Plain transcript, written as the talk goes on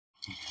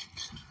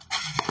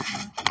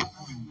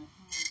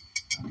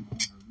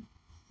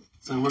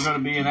So we're going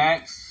to be in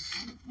Acts.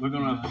 We're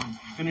going to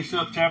finish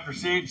up chapter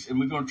 6, and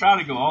we're going to try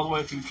to go all the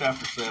way through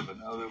chapter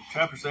 7.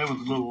 Chapter 7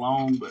 is a little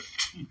long, but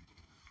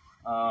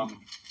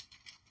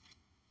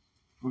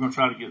we're going to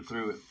try to get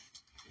through it.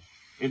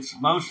 It's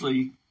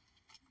mostly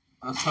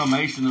a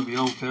summation of the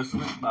Old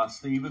Testament by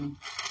Stephen,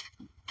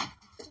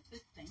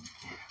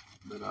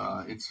 but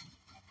it's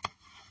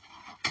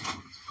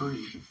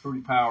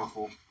pretty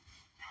powerful.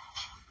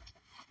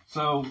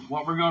 So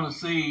what we're going to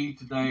see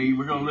today,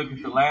 we're going to look at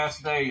the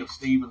last day of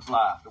Stephen's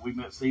life. We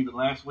met Stephen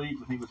last week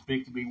when he was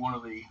picked to be one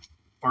of the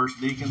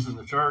first deacons in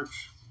the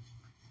church.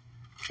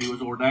 He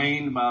was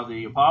ordained by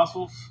the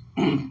apostles.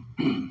 In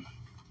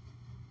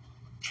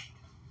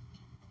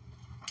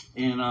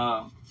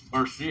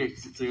verse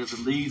 6, it says,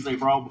 "And these they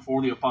brought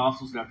before the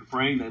apostles, and after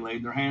praying, they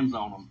laid their hands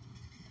on them."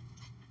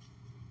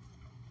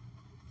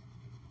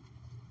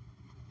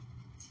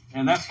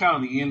 And that's kind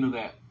of the end of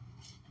that.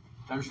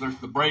 There's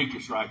the break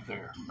is right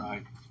there,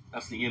 right?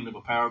 That's the end of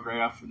a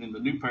paragraph, and then the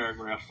new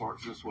paragraph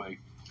starts this way.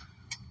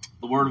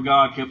 "The word of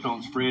God kept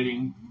on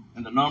spreading,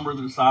 and the number of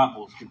the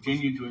disciples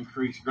continued to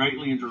increase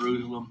greatly in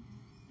Jerusalem,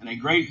 and a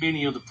great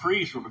many of the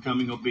priests were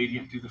becoming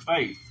obedient to the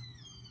faith.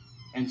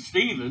 And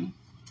Stephen,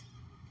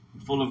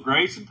 full of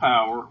grace and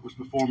power, was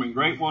performing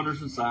great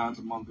wonders and signs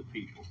among the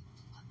people."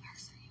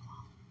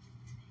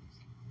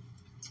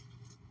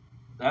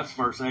 That's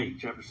verse 8,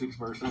 chapter 6,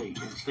 verse 8.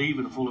 "And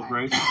Stephen, full of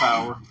grace and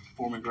power,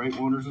 performing great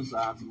wonders and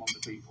signs among the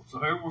people." So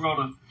here's what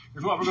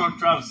we're going to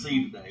try to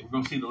see today. We're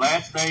going to see the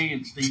last day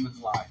in Stephen's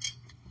life.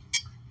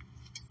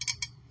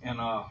 And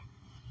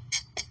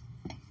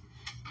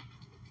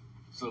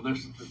so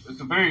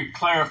it's a very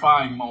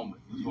clarifying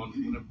moment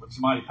when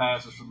somebody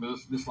passes from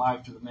this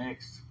life to the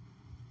next.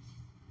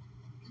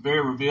 It's a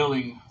very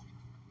revealing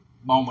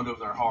moment of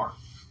their heart.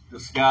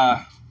 This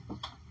guy,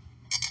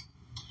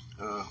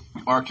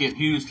 R. Kent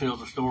Hughes,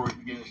 tells a story at the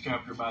beginning of this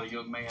chapter about a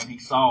young man he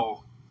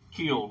saw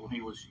killed when he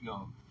was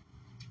young.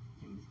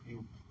 He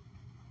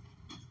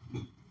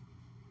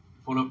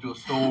pulled up to a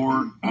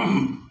store,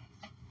 and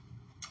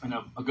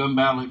a gun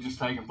battle had just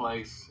taken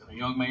place, and a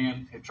young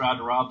man had tried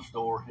to rob the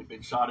store, had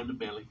been shot in the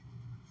belly.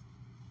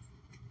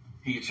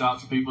 He had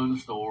shot some people in the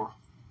store,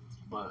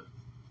 but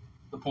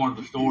the point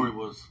of the story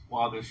was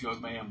while this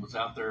young man was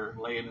out there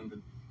laying on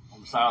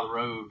the side of the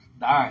road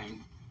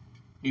dying,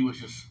 he was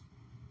just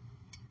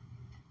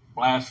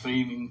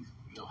blaspheming,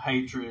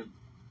 hatred.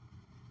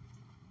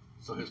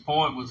 So his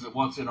point was that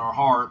what's in our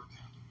heart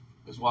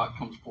is what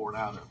comes poured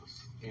out of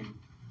us. And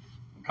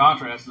in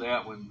contrast to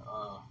that, when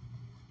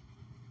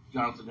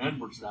Jonathan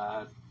Edwards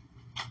died,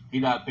 he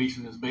died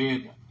peacefully in his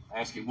bed,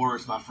 asking,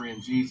 "Where's my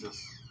friend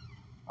Jesus?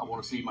 I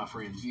want to see my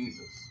friend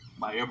Jesus,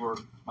 my ever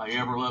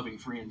loving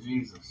friend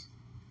Jesus."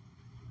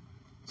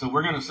 So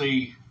we're going to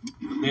see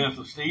the death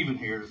of Stephen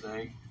here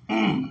today.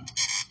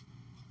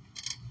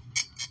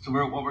 So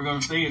what we're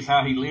going to see is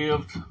how he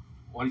lived,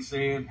 what he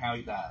said, and how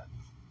he died.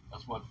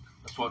 That's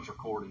what's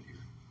recorded here.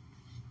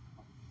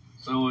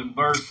 So in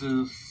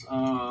verses,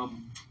 what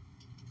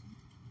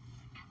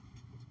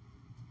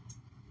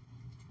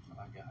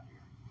I got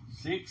here,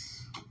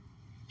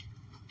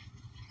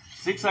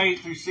 6:8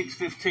 through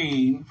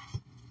 6:15,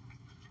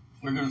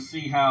 we're going to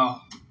see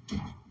how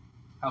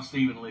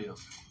Stephen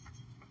lived.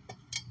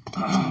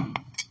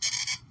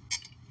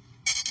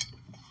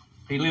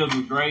 He lived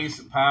with grace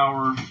and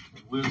power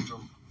and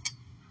wisdom.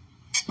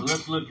 So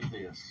let's look at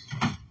this.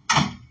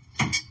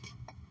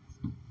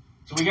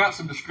 So we got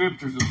some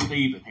descriptors of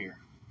Stephen here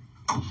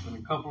in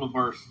a couple of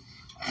verses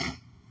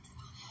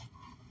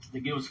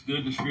that give us a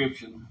good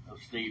description of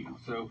Stephen.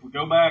 So if we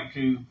go back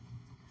to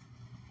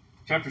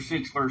chapter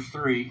 6, verse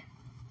 3,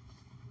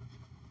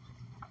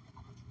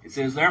 it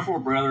says, "Therefore,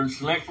 brethren,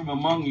 select from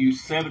among you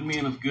 7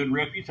 men of good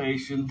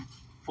reputation,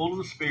 full of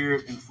the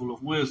Spirit and full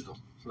of wisdom."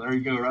 So there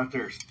you go, right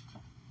there.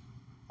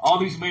 All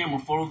these men were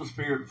full of the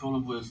Spirit and full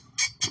of wisdom.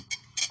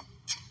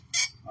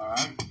 All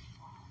right.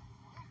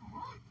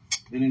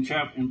 Then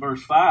in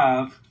verse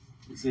 5,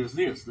 it says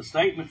this: "The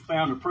statement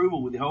found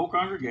approval with the whole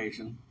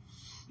congregation.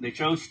 They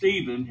chose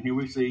Stephen," and here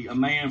we see a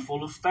man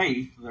full of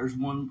faith. There's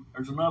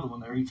another one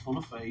there. He's full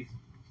of faith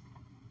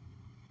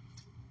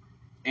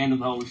and of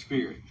the Holy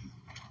Spirit.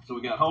 So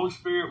we got Holy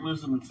Spirit,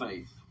 wisdom, and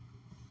faith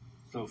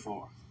so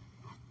far.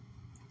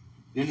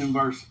 Then in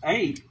verse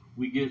 8,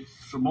 we get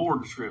some more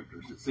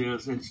descriptors. It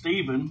says, "And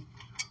Stephen,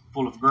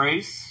 full of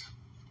grace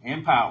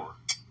and power,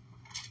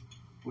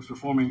 was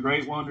performing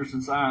great wonders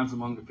and signs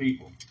among the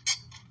people."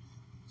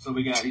 So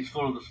we got he's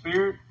full of the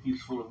Spirit,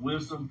 he's full of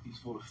wisdom, he's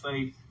full of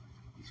faith,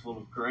 he's full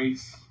of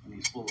grace, and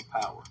he's full of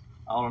power.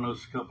 All in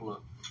those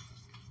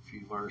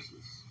few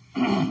verses.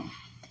 Now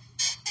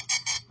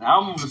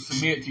I'm going to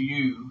submit to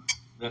you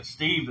that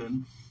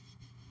Stephen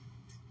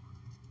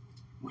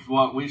was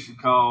what we should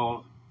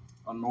call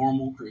a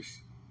normal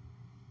Christian.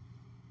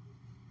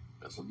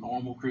 That's a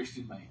normal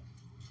Christian man.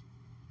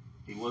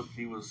 He was.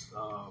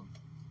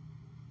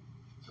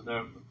 So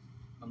there.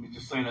 Let me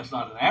just say that's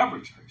not an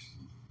average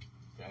Christian.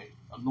 Okay,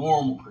 a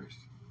normal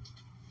Christian,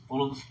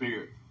 full of the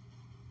Spirit,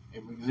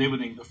 and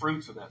exhibiting the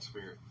fruits of that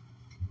Spirit.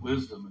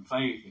 wisdom and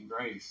faith and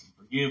grace and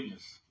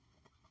forgiveness,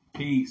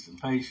 peace and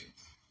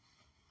patience.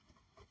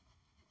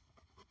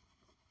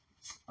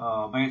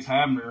 Vance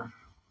Havner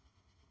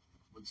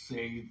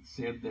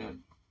said that,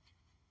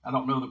 I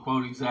don't know the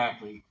quote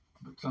exactly,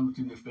 but something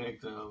to the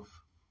effect of,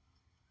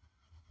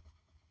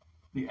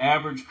 the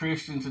average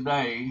Christian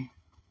today,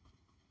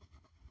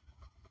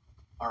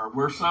 or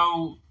we're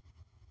so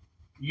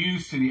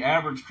used to the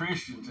average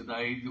Christian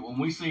today that when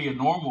we see a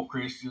normal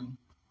Christian,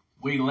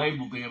 we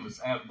label them as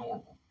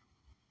abnormal.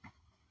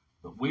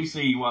 But we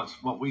see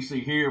what we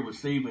see here with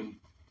Stephen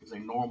is a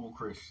normal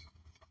Christian.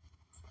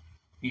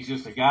 He's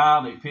just a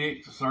guy they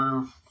picked to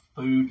serve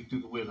food to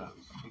the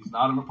widows. He's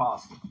not an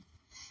apostle.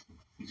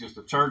 He's just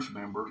a church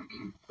member,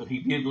 but he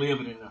did live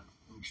in an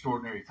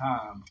extraordinary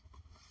time.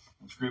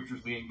 When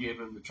Scripture's being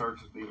given, the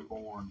church is being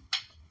born.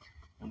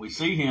 And we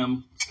see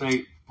him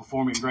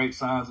performing great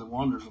signs and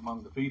wonders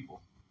among the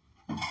people.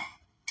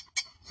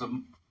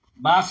 So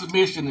my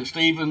submission that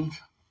Stephen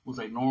was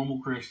a normal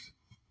Christian.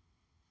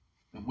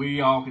 And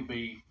we all could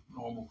be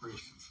normal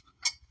Christians.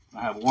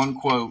 I have one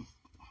quote,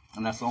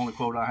 and that's the only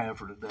quote I have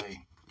for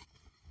today.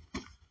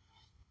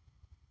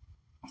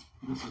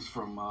 This is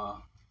from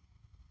let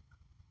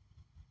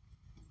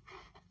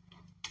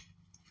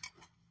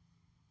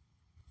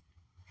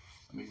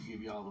me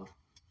give you all the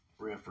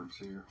reference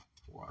here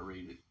before I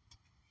read it.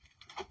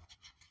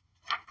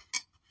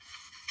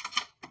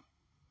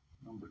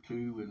 Number 2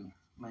 in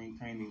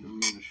maintaining the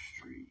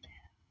ministry.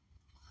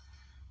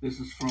 This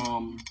is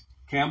from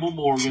Campbell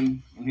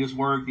Morgan in his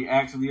work, The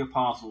Acts of the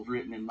Apostles,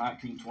 written in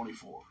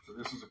 1924. So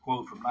this is a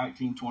quote from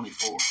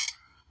 1924.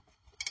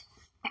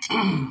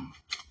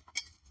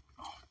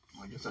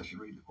 I guess I should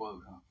read the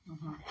quote, huh?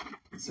 Mm-hmm.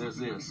 It says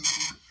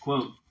this,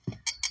 quote,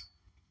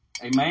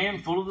 "A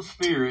man full of the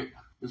Spirit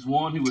is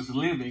one who is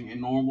living a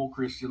normal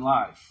Christian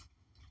life.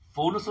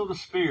 Fullness of the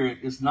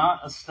Spirit is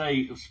not a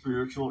state of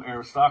spiritual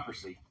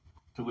aristocracy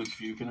to which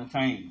few can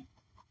attain.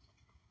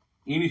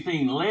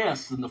 Anything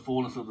less than the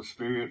fullness of the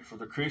Spirit for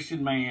the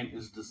Christian man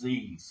is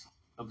disease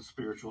of the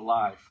spiritual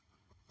life.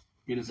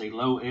 It is a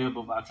low ebb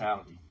of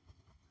vitality.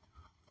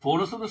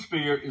 Fullness of the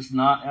Spirit is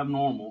not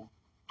abnormal,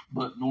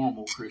 but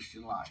normal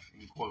Christian life."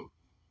 End quote.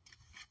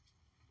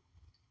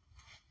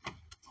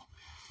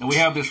 And we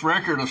have this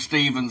record of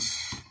Stephen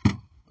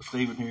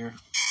here.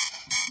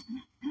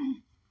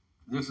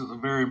 This is a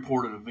very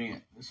important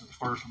event. This is the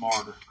first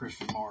martyr,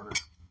 Christian martyr,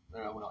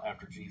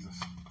 after Jesus.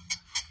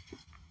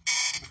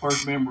 The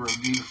first member of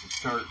Jesus'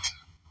 church.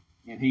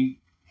 And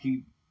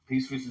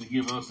he's fixing to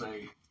give us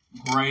a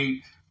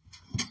great,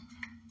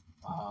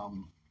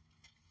 kind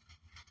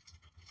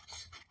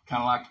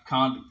of like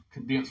a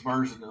condensed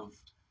version of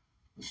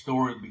the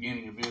story of the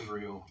beginning of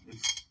Israel.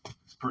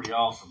 It's pretty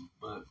awesome.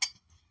 But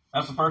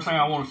that's the first thing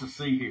I want us to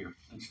see here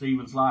in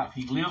Stephen's life.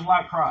 He lived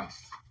like Christ.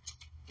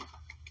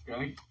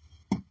 Okay?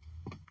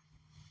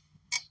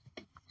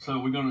 So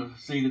we're going to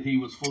see that he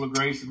was full of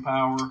grace and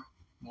power.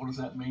 What does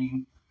that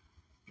mean?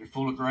 If you're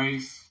full of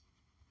grace,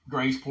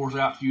 grace pours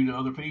out to you to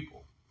other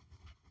people.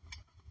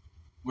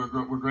 We're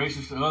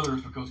gracious to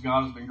others because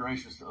God has been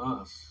gracious to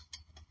us.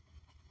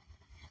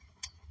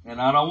 And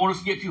I don't want us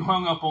to get too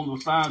hung up on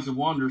the signs and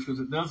wonders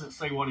because it doesn't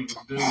say what he was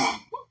doing.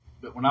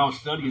 But when I was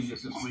studying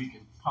this week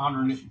and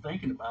pondering it and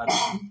thinking about it,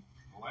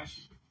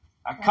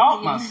 I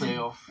caught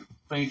myself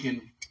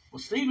thinking, well,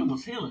 Stephen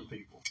was healing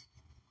people.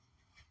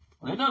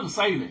 Well, it doesn't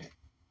say that.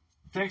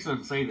 The text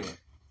doesn't say that.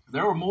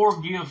 There were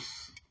more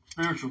gifts,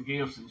 spiritual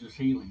gifts, than just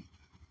healing.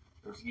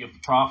 There's the gift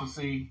of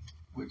prophecy,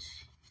 which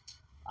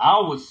I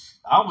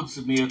would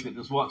submit that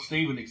is what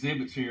Stephen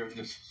exhibits here in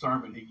this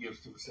sermon he gives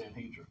to the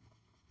Sanhedrin.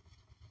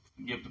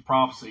 The gift of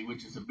prophecy,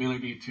 which is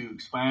ability to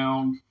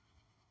expound,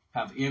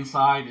 have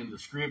insight into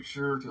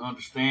Scripture, to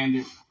understand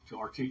it, to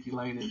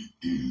articulate it.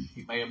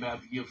 He may have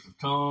had the gifts of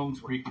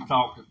tongues, where he can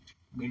talk to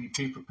many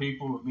different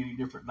people of many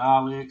different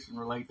dialects and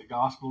relate the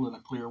gospel in a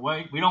clear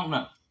way. We don't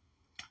know.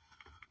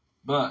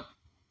 But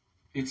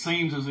it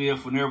seems as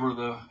if whenever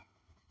the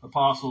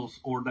apostles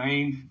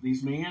ordained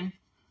these men,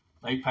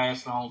 they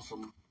passed on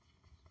some,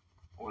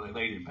 or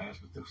they didn't pass,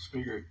 but the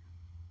Spirit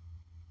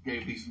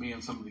gave these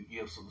men some of the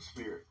gifts of the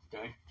Spirit,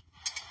 okay?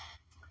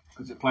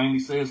 Because it plainly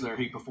says there,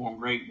 he performed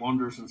great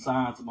wonders and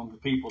signs among the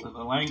people. And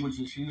the language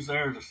that's used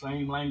there is the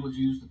same language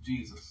used of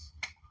Jesus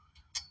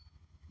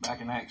back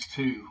in Acts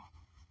 2.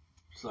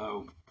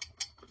 So,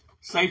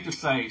 safe to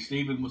say,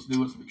 Stephen was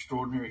doing some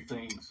extraordinary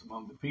things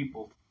among the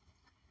people.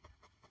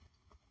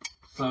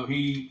 So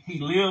he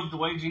lived the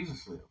way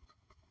Jesus lived.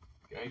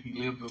 Okay, he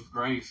lived with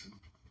grace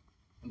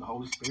and the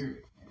Holy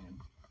Spirit,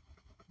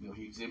 and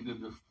he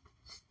exhibited the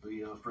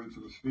fruits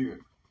of the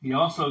Spirit. He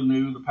also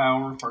knew the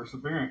power of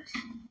perseverance.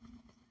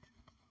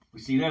 We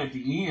see that at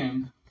the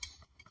end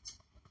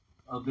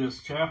of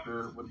this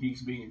chapter when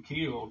he's being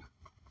killed.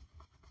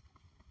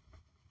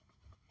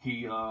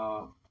 He,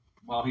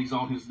 while he's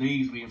on his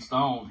knees being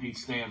stoned, he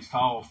stands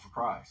tall for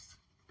Christ.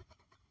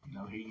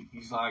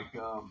 He's like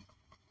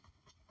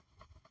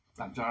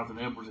Jonathan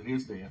Edwards at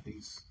his death.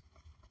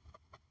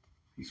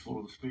 He's full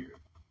of the Spirit.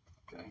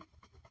 Okay.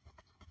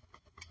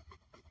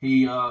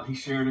 He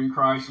shared in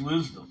Christ's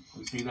wisdom.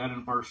 We see that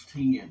in verse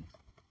 10,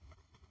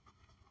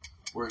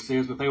 where it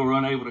says that they were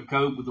unable to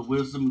cope with the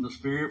wisdom and the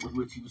spirit with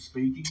which he was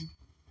speaking.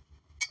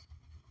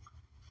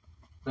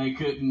 They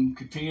couldn't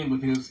contend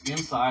with his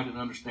insight and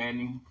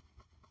understanding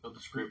of the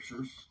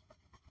scriptures.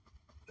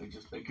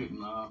 They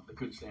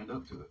couldn't stand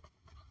up to it.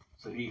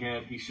 So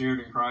he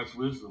shared in Christ's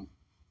wisdom.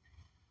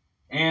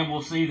 And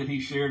we'll see that he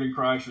shared in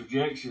Christ's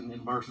rejection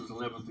in verses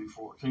 11 through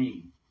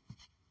 14.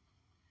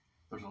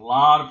 There's a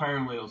lot of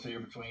parallels here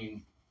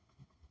between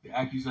the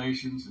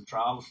accusations and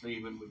trial of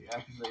Stephen with the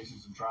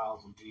accusations and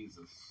trials of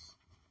Jesus.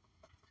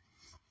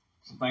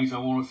 Some things I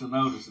want us to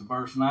notice. In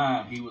verse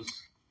 9, he was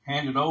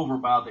handed over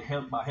by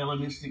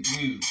Hellenistic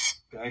Jews,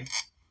 okay?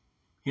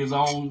 His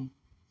own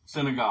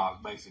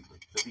synagogue, basically,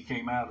 that he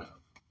came out of.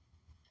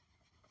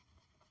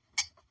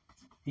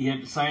 He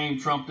had the same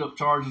trumped-up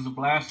charges of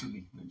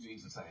blasphemy that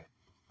Jesus had.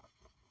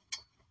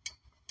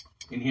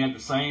 And he had the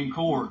same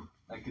court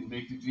that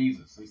convicted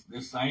Jesus.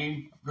 This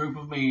same group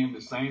of men,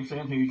 the same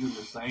Sanhedrin,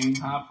 the same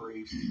high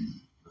priest,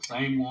 the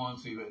same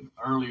ones who had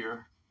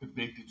earlier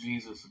convicted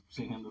Jesus and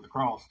sent him to the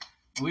cross.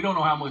 And we don't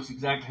know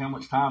exactly how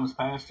much time has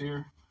passed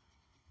here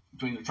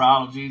between the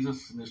trial of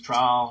Jesus and this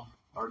trial,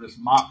 or this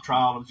mock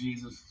trial of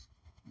Jesus.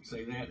 We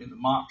say that in the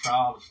mock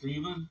trial of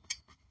Stephen.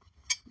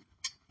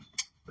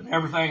 But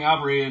everything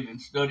I've read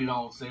and studied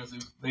on says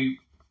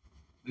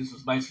this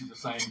is basically the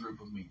same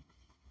group of men.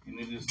 And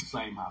it is the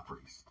same high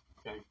priest.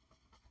 Okay?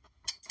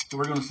 So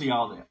we're going to see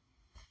all that.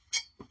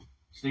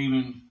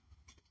 Stephen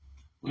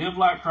lived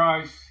like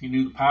Christ. He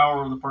knew the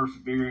power of the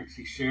perseverance.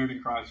 He shared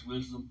in Christ's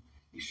wisdom.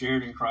 He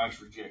shared in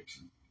Christ's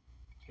rejection.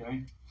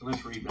 Okay? So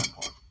let's read that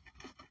part.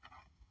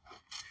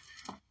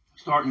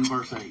 Starting in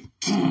verse 8.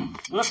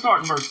 Let's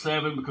start in verse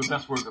 7 because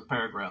that's where the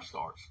paragraph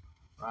starts.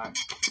 Right?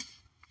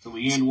 So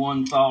we end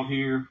one thought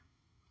here.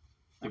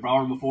 They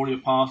brought him before the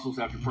apostles.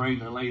 After praying,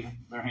 they laid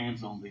their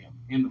hands on them.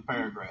 End of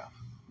paragraph.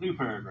 New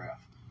paragraph.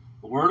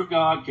 The word of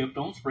God kept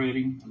on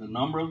spreading, and the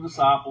number of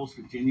disciples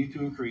continued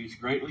to increase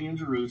greatly in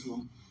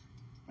Jerusalem,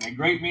 and a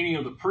great many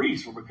of the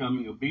priests were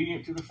becoming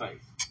obedient to the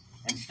faith.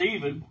 And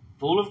Stephen,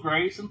 full of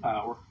grace and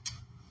power,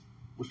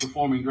 was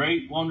performing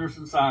great wonders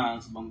and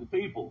signs among the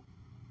people.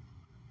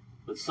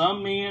 But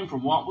some men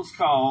from what was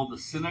called the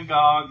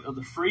synagogue of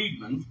the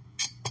freedmen,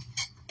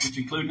 which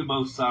included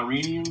both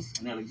Cyrenians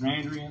and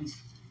Alexandrians,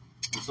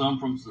 and some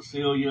from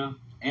Cilicia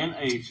and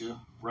Asia,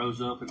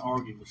 rose up and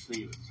argued with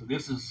Stephen. So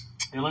this is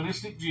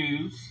Hellenistic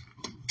Jews,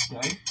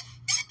 okay,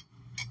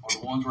 are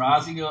the ones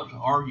rising up to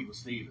argue with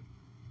Stephen.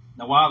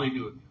 Now, why are they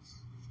doing this?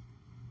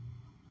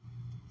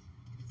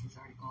 He's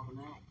already called them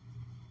out.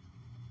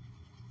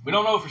 We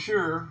don't know for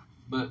sure,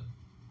 but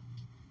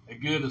a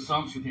good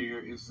assumption here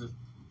is that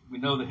we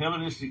know the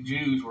Hellenistic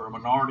Jews were a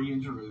minority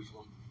in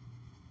Jerusalem.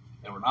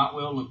 They were not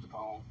well looked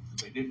upon.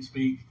 They didn't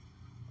speak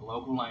the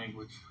local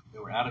language. They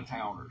were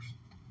out-of-towners.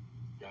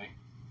 Okay?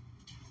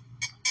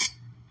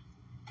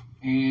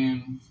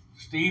 And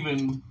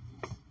Stephen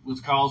was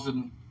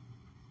causing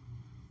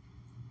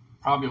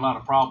probably a lot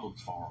of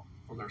problems for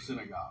their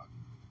synagogue.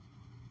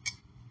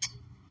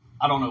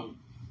 I don't know.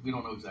 We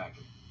don't know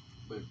exactly.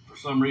 But for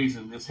some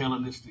reason, this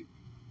Hellenistic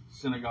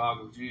synagogue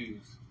of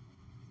Jews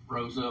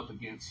rose up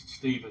against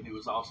Stephen, who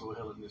was also a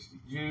Hellenistic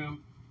Jew.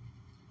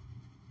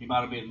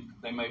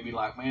 They may be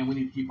like, man, we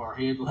need to keep our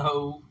head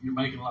low. You're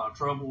making a lot of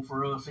trouble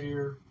for us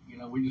here. You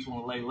know, we just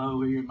want to lay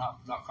low here,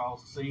 not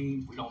cause a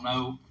scene. We don't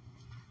know.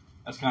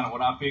 That's kind of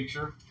what I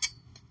picture.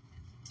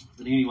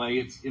 But anyway,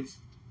 it's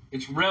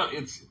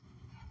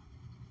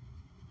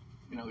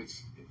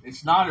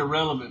not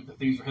irrelevant that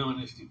these are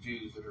Hellenistic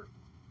Jews that are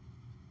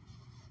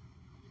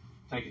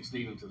taking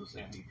Stephen to the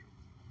Sanhedrin.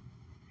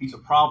 He's a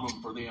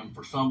problem for them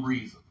for some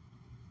reason.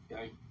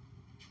 Okay?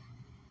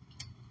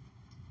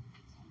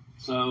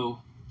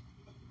 So,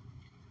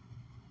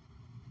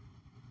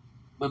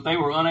 but they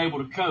were unable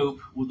to cope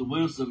with the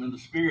wisdom and the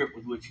spirit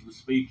with which he was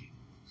speaking.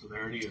 So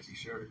there it is. He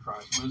shared in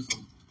Christ's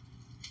wisdom.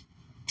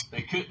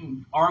 They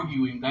couldn't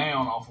argue him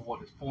down off of what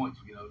his points,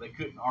 they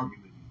couldn't argue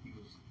with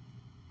him.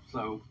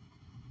 So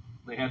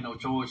they had no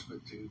choice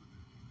but to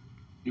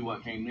do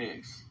what came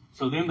next.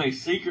 So then they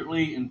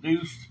secretly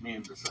induced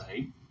men to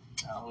say,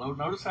 now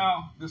notice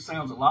how this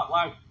sounds a lot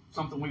like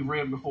something we've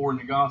read before in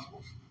the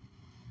Gospels.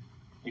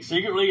 They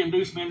secretly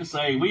induced men to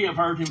say, we have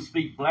heard him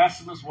speak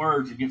blasphemous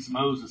words against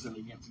Moses and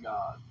against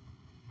God.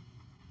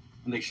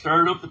 And they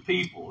stirred up the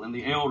people and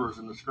the elders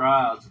and the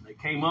scribes, and they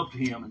came up to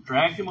him and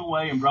dragged him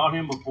away and brought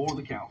him before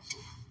the council.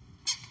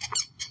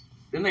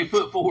 Then they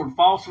put forward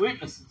false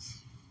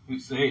witnesses who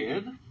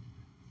said,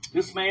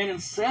 this man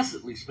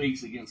incessantly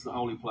speaks against the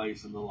holy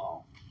place and the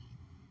law.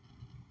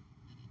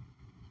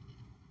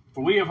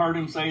 For we have heard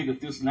him say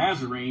that this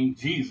Nazarene,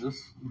 Jesus,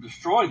 will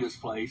destroy this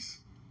place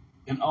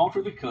and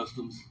alter the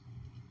customs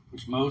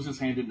which Moses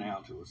handed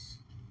down to us.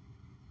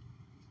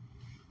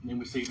 And then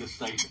we see this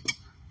statement.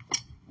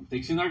 And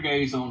fixing their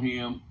gaze on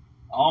him,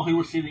 all who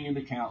were sitting in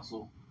the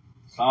council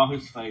saw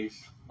his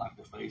face like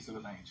the face of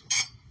an angel.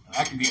 And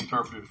that can be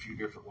interpreted a few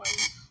different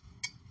ways.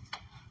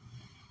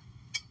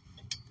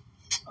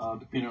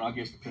 Depending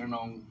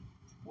on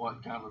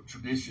what kind of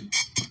tradition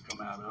would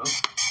come out of.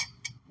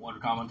 One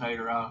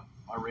commentator I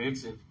read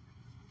said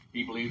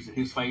he believes that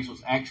his face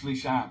was actually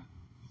shining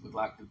with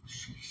like the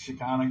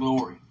Shekinah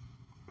glory.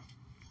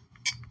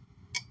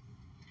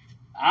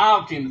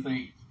 I tend to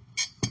think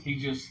he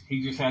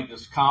just had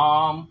this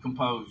calm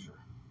composure.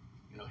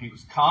 You know, he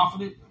was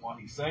confident in what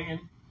he's saying.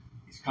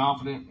 He's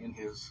confident in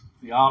his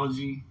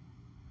theology,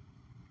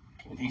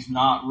 and he's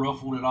not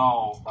ruffled at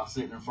all by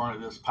sitting in front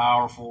of this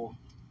powerful.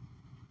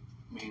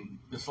 I mean,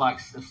 this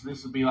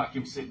would be like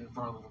him sitting in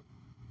front of the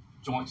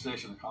joint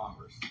session of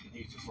Congress, and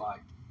he's just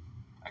like,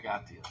 "I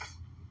got this."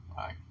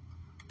 Right?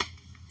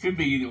 Could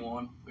be either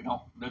one. We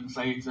doesn't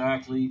say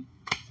exactly.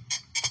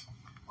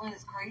 Well,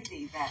 it's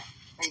crazy that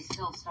they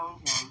still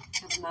stoned him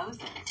because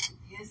Moses.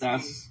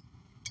 That's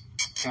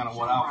kind of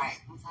what I was. Right.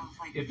 So I was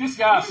like, if this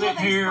guy's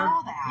sitting here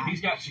and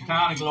he's got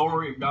Shekinah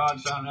glory of God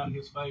shining out of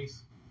his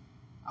face,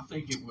 I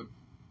think it would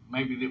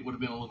have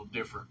been a little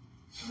different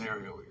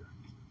scenario here.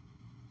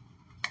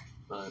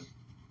 But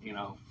you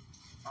know,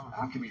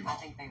 I could be wrong.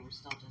 I think they were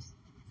still just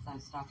so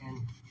stuck in.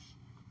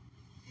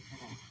 They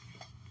couldn't.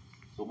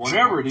 So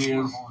whatever it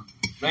is,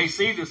 they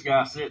see this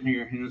guy sitting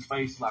here, and his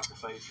face is like the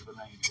face of an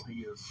angel.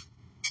 He is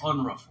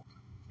unruffled.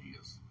 He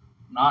is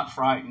not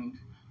frightened,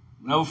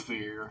 no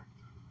fear.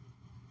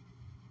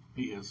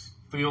 He is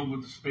filled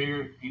with the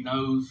Spirit. He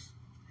knows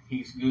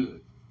he's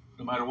good.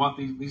 No matter what,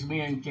 these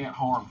men can't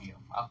harm him.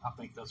 I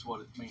think that's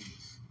what it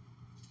means.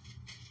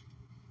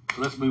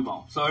 So let's move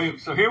on. So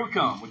here we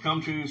come. We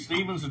come to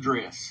Stephen's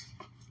address.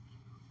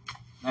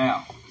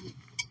 Now. It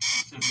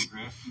says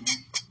address.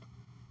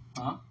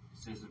 Huh?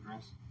 It says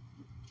address.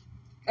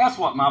 That's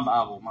what my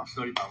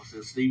study Bible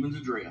says. Stephen's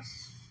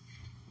address.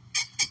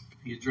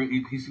 He's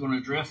going to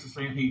address the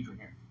Sanhedrin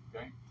here.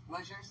 Okay.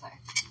 What's yours say?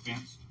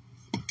 Defense.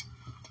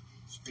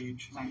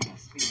 Speech.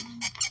 Speech.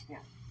 Yeah.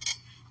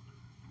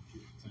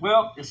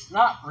 Well, it's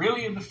not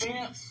really a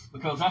defense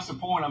because that's the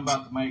point I'm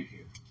about to make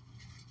here.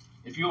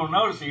 If you will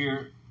notice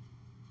here,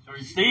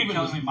 Stephen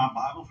telling me my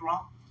Bible's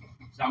wrong.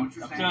 Is that what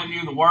you're saying? I'm telling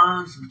you the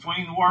words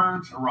between the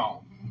words are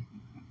wrong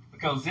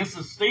because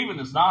Stephen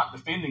is not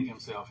defending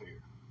himself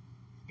here.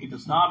 He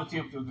does not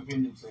attempt to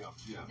defend himself.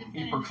 Yeah.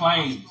 He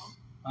proclaims.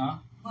 Huh?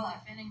 Well,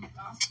 defending the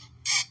gospel.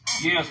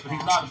 Yes, but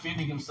he's not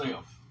defending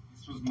himself.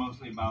 This was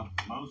mostly about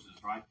Moses,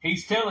 right?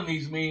 He's telling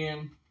these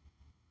men.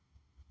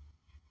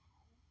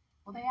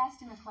 Well, they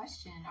asked him a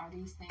question. Are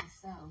these things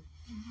so?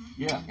 Mm-hmm.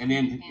 Yeah, and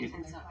then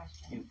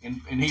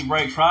and he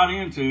breaks right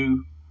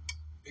into,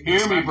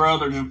 "Hear me,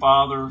 brethren and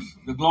fathers.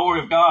 The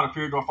glory of God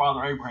appeared to our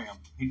father Abraham."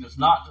 He does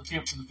not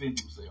attempt to defend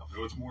himself.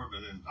 No, it's more of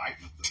an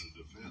indictment than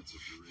a defense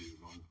if you read it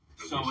on.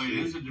 So it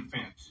is a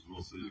defense.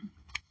 We'll see.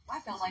 I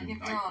feel like if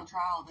you're on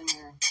trial, then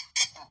you're.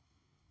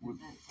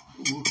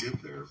 We'll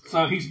get there.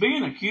 So he's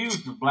being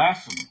accused of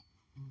blasphemy,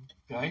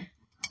 okay,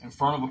 in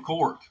front of a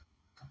court.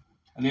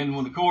 And then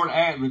when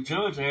the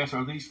judge asks,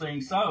 "Are these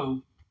things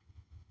so?"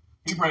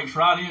 he breaks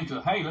right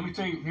into, "Hey, let me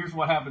tell you, here's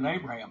what happened to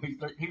Abraham."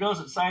 He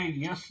doesn't say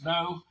yes,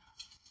 no,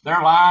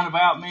 they're lying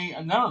about me,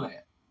 and none of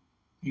that.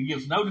 He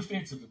gives no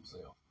defense of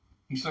himself.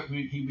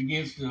 He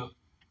begins to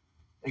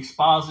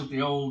exposit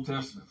the Old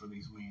Testament for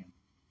these men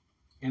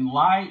in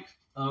light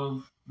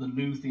of the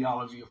new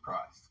theology of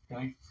Christ.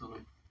 Okay, so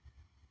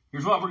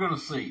here's what we're going to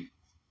see.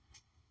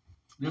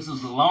 This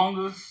is the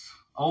longest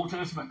Old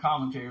Testament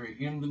commentary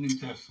in the New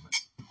Testament.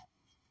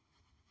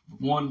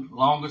 One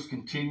longest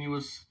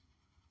continuous,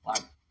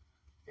 like,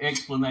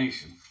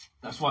 explanation.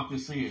 That's what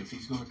this is.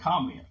 He's going to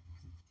comment.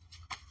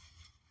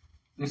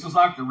 This is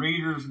like the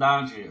Reader's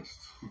Digest,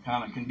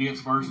 kind of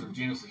condensed version of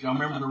Genesis. Y'all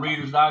remember the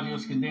Reader's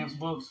Digest condensed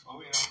books?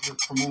 Oh, yeah.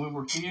 From when we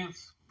were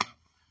kids?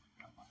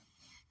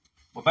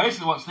 Well,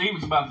 basically what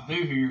Stephen's about to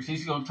do here is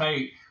he's going to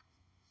take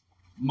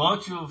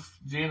much of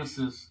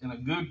Genesis and a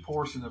good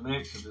portion of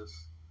Exodus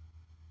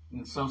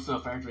and some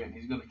stuff after that, and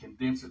he's going to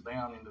condense it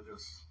down into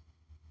this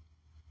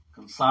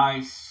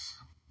concise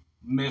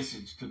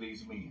message to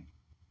these men,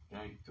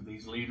 okay, to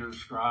these leaders,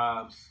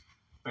 scribes,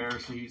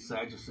 Pharisees,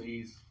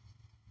 Sadducees.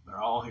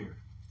 They're all here,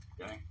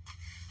 okay.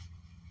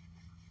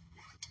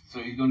 So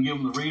he's going to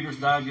give them the Reader's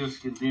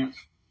Digest condensed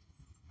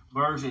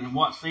version, and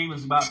what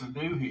Stephen's about to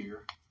do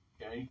here,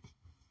 okay,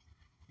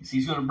 is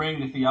he's going to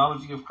bring the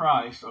theology of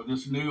Christ, or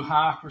this new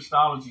high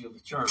Christology of the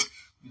church.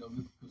 You know,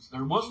 because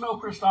there was no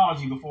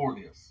Christology before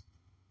this.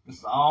 This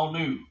is all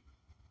new.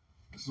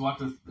 This is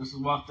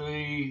what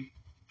the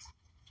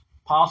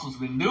apostles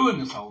have been doing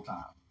this whole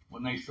time.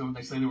 When they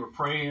say they were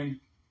praying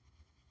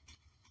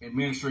and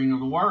ministering of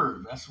the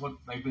word, that's what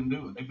they've been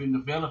doing. They've been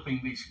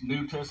developing these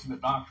New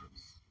Testament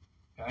doctrines,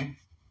 okay,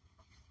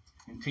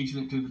 and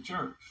teaching it to the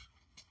church.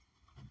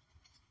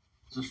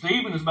 So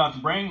Stephen is about to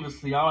bring this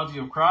theology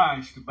of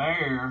Christ to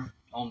bear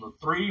on the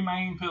three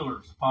main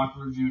pillars of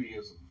popular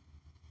Judaism,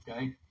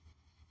 okay.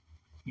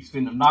 He's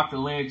going to knock the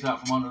legs out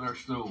from under their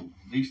stool.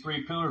 These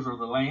three pillars are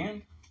the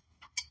land,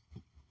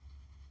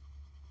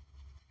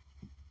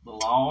 the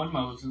law and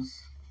Moses,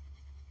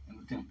 and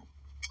the temple.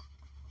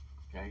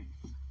 Okay?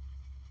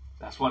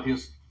 That's what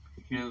his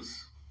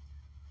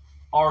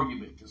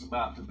argument is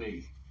about to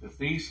be. If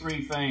these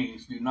three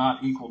things do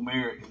not equal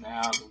merit in the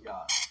eyes of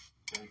God,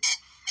 okay,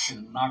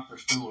 can knock their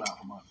stool out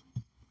from under.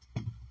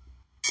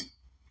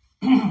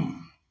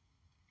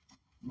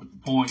 With the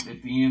point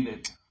at the end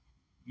that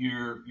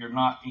you're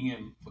not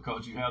in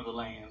because you have the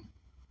land,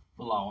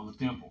 the law, and the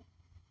temple.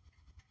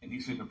 And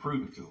he's going to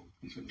prove it to them.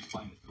 He's going to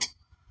explain it to them.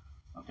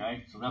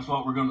 Okay, so that's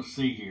what we're going to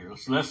see here.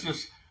 So let's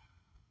just,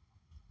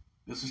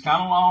 this is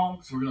kind of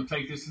long, so we're going to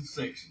take this in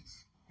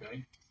sections.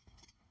 Okay,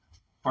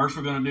 first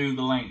we're going to do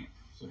the land.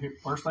 So here,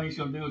 first thing he's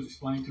going to do is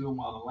explain to them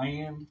why the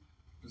land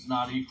does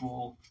not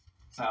equal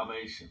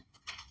salvation,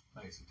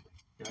 basically.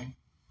 Okay,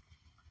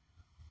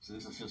 so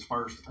this is his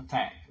first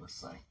attack, let's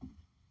say.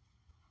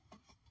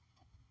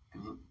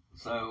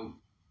 So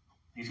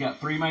he's got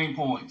three main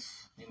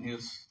points in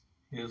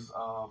his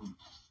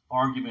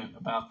argument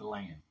about the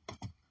land.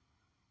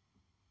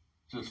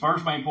 So his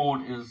first main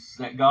point is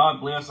that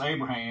God blessed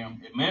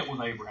Abraham and met with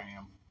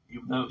Abraham,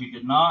 even though he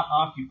did not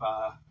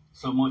occupy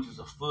so much as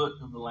a foot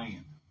of the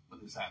land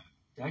when this happened.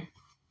 Okay?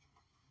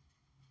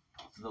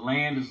 So the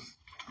land is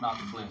not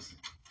the blessing.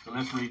 So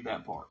let's read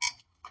that part.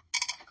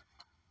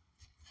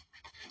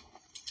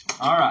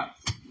 All right.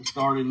 Let's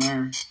start in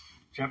there,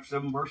 chapter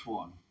 7, verse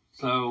 1.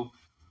 So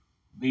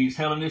these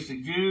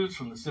Hellenistic Jews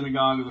from the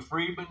synagogue of the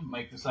freedmen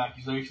make this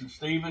accusation of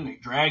Stephen. They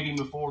drag him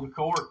before the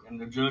court, and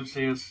the judge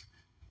says,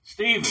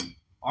 Stephen,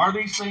 are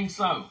these things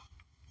so?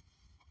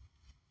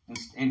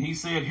 And he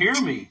said, hear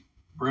me,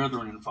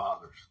 brethren and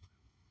fathers.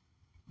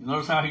 You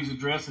notice how he's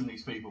addressing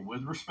these people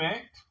with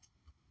respect.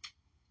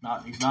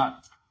 He's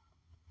not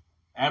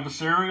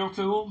adversarial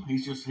to them. He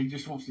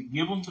just wants to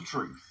give them the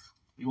truth.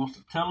 He wants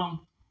to tell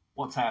them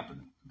what's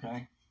happening.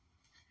 Okay?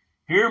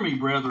 Hear me,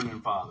 brethren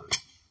and fathers.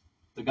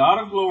 The God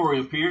of glory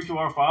appeared to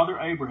our father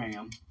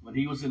Abraham when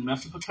he was in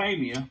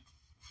Mesopotamia,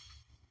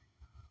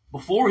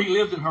 before he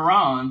lived in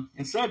Haran,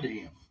 and said to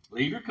him,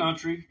 leave your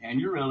country and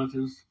your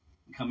relatives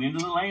and come into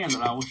the land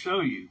that I will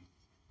show you.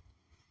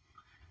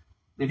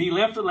 Then he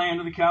left the land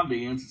of the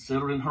Chaldeans and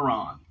settled in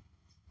Haran.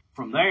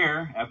 From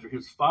there, after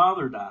his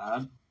father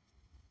died,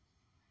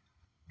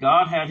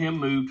 God had him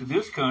move to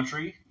this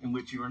country in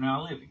which you are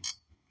now living.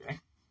 Okay?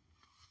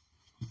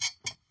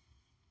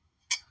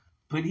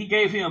 But he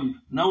gave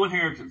him no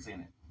inheritance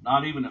in it,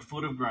 not even a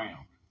foot of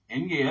ground.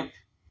 And yet,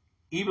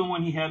 even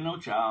when he had no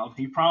child,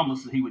 he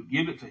promised that he would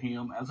give it to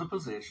him as a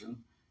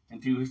possession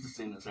and to his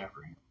descendants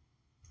after him.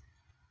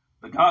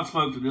 But God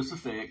spoke to this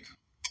effect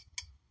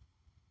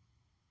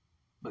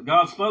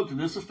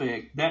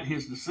that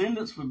his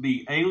descendants would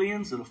be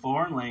aliens in a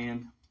foreign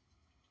land,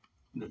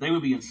 and that they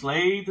would be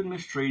enslaved and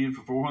mistreated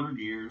for 400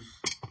 years,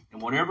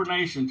 and whatever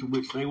nation to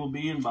which they will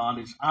be in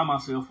bondage, I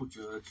myself will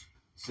judge,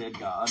 said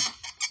God.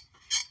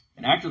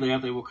 And after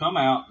that, they will come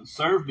out and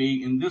serve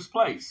me in this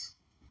place.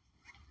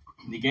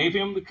 And he gave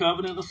him the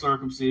covenant of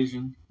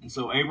circumcision, and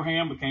so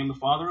Abraham became the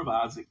father of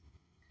Isaac,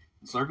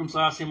 and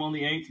circumcised him on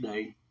the 8th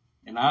day,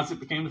 and Isaac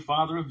became the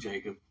father of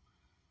Jacob,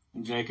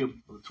 and Jacob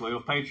of the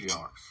 12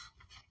 patriarchs.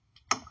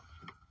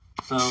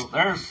 So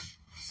there's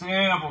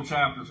several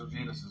chapters of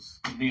Genesis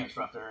condensed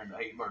right there into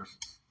 8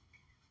 verses.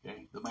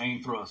 Okay, the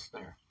main thrust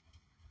there.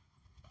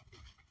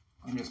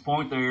 And his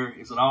point there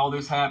is that all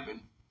this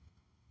happened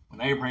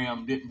when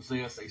Abraham didn't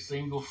possess a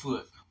single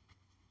foot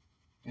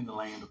in the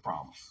land of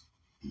promise.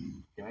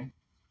 Okay?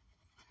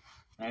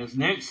 Now his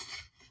next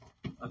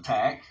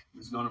attack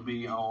is going to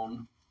be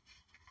on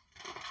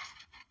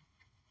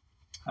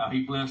how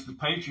he blessed the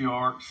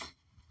patriarchs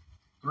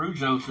through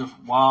Joseph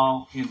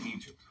while in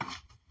Egypt.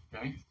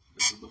 Okay?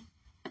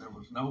 There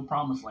was no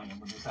promised land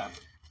when this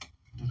happened.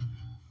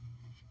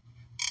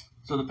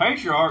 So the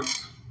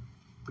patriarchs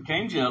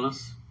became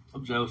jealous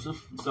of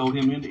Joseph and sold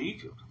him into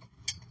Egypt.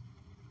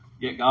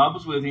 Yet God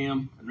was with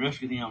him and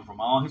rescued him from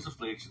all his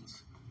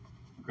afflictions,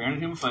 and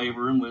granted him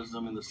favor and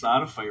wisdom in the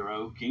sight of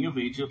Pharaoh, king of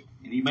Egypt,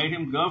 and he made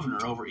him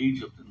governor over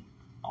Egypt and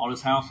all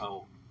his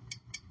household.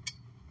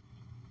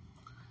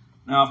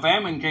 Now a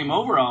famine came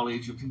over all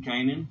Egypt and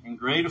Canaan, and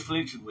great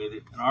affliction with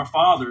it, and our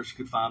fathers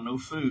could find no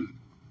food.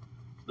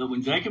 But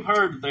when Jacob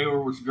heard that there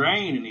was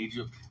grain in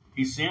Egypt,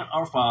 he sent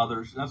our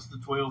fathers, that's the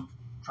 12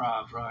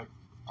 tribes, right?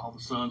 All the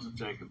sons of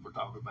Jacob we're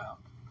talking about.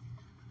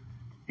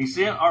 He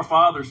sent our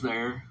fathers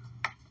there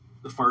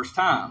the first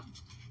time.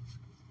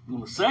 And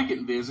on the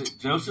second visit,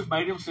 Joseph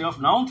made himself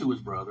known to his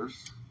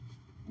brothers,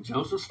 and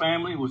Joseph's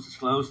family was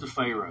disclosed to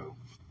Pharaoh.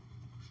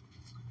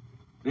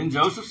 Then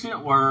Joseph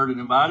sent word and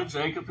invited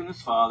Jacob and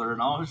his father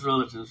and all his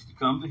relatives to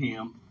come to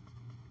him,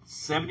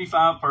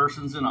 75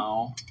 persons in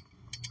all.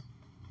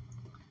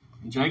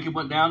 And Jacob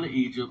went down to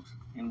Egypt,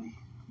 and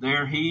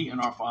there he and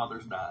our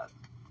fathers died.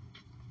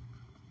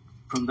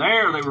 From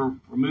there they were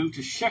removed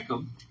to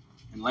Shechem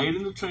and laid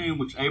in the tomb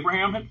which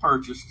Abraham had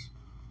purchased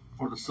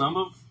for a sum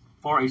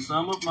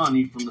of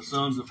money from the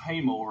sons of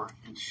Hamor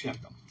in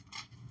Shechem.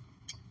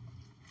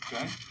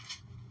 Okay?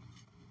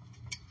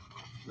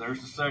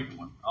 There's the second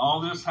one. All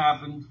this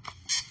happened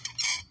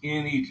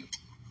in Egypt.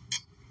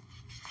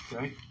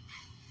 Okay?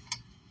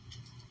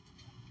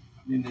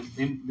 And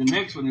the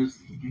next one is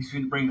he's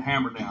going to bring the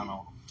hammer down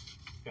on them.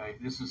 Okay?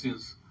 This is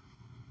his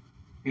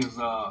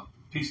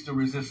piece de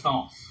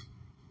resistance.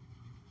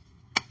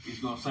 He's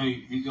going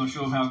to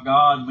show them how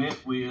God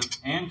met with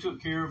and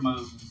took care of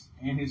Moses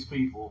and his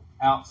people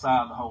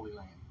outside the Holy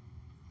Land.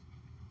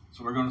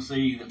 So we're going to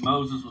see that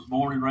Moses was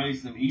born and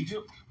raised in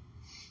Egypt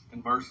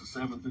in verses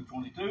 7 through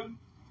 22.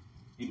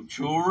 He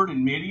matured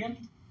in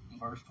Midian in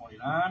verse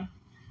 29.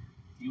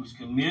 He was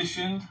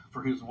commissioned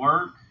for his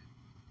work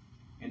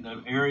in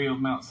the area of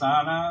Mount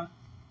Sinai.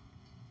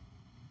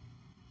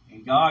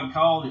 And God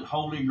called it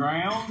holy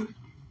ground,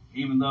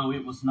 even though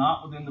it was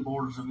not within the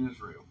borders of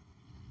Israel.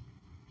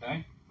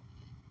 Okay?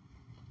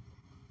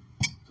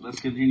 So let's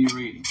continue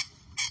reading.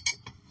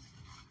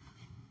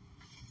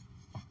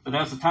 But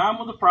as the time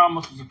of the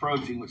promise was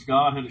approaching, which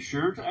God had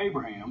assured to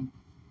Abraham,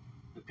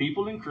 the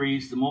people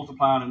increased and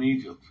multiplied in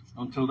Egypt,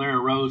 until there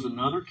arose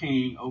another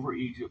king over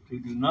Egypt who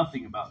knew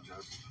nothing about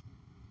Joseph.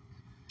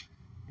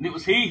 And it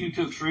was he who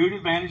took shrewd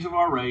advantage of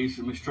our race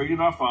and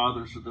mistreated our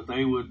fathers so that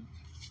they would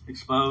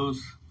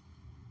expose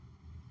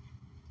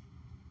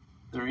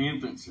their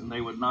infants and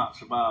they would not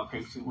survive.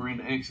 Okay, so we're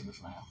into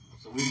Exodus now.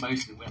 So we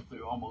basically went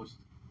through almost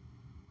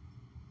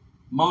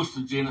most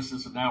of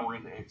Genesis and now we're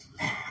into Exodus.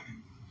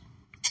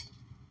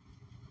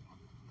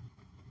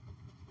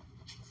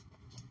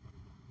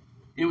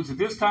 It was at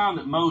this time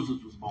that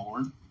Moses was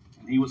born,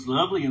 and he was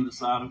lovely in the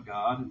sight of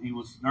God, and he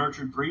was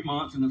nurtured 3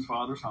 months in his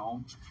father's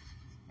home.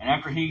 And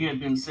after he had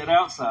been set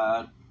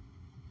outside,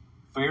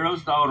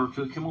 Pharaoh's daughter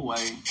took him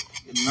away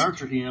and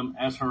nurtured him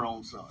as her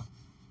own son.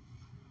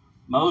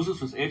 Moses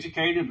was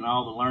educated in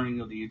all the learning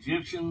of the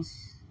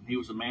Egyptians, and he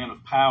was a man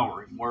of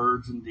power in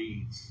words and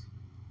deeds.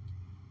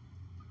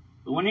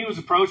 But when he was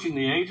approaching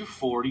the age of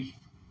 40,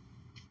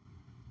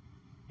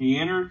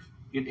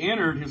 it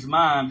entered his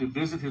mind to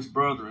visit his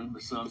brethren,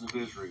 the sons of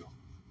Israel.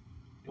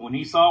 And when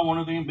he saw one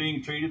of them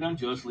being treated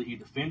unjustly, he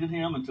defended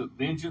him and took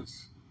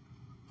vengeance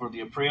for the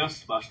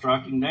oppressed by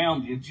striking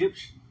down the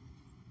Egyptian.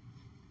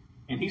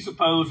 And he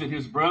supposed that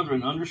his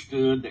brethren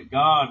understood that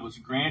God was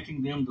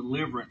granting them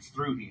deliverance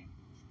through him,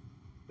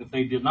 that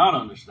they did not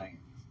understand.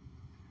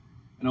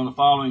 And on the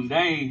following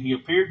day, he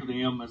appeared to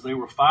them as they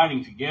were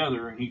fighting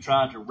together, and he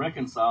tried to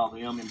reconcile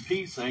them in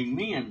peace, saying,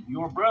 Men,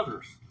 you are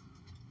brothers.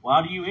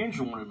 Why do you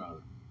injure one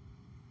another?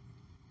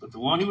 But the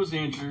one who was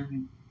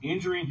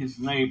injuring his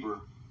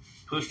neighbor,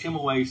 pushed him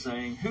away,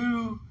 saying,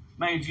 Who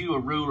made you a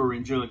ruler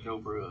and judge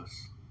over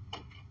us?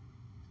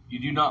 You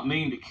do not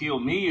mean to kill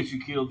me as you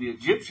killed the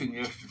Egyptian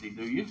yesterday,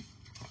 do you?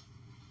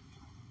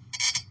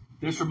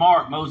 This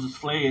remark, Moses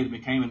fled and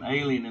became an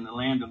alien in the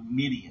land of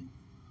Midian,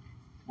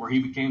 where he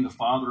became the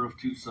father of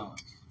 2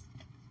 sons.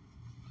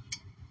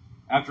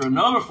 After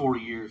another 40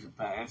 years had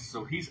passed,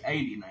 so he's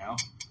 80 now.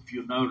 If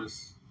you'll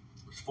notice,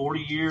 it was 40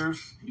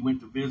 years. He went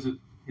to visit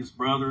his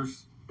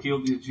brothers,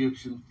 killed the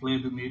Egyptian,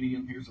 fled to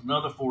Midian. Here's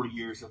another 40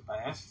 years have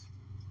passed.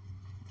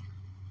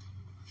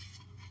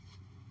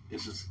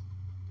 This is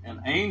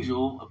an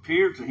angel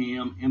appeared to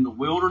him in the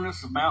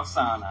wilderness of Mount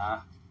Sinai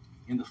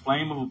in the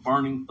flame of a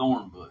burning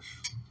thorn bush.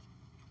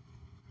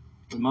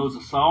 When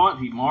Moses saw it,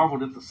 he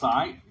marveled at the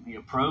sight, and he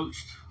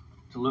approached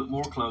to look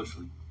more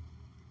closely.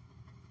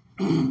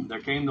 There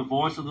came the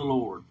voice of the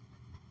Lord.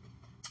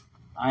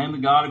 I am the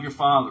God of your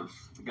fathers,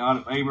 the God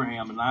of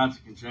Abraham and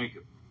Isaac and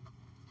Jacob.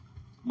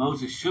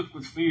 Moses shook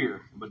with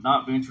fear and would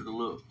not venture to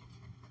look.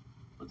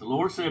 But the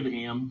Lord said to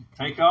him,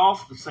 Take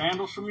off the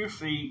sandals from your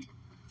feet,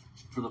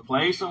 for the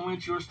place on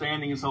which you are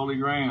standing is holy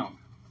ground.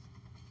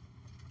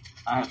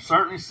 I have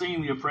certainly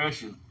seen the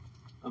oppression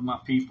of my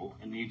people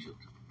in Egypt,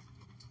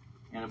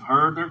 and have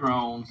heard their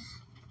groans,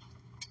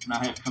 and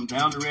I have come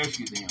down to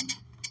rescue them.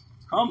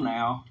 Come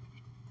now,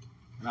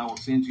 and I will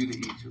send you to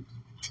Egypt.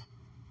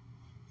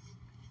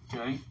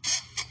 Okay?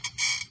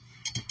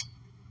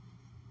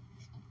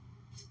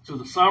 So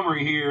the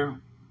summary here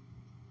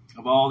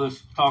of all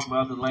this talk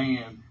about the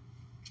land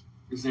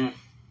is that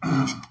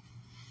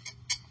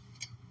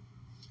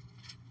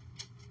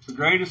the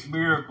greatest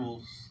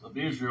miracles of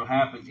Israel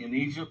happened in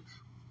Egypt,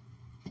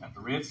 at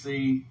the Red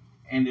Sea,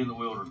 and in the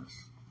wilderness,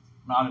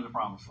 not in the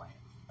Promised Land.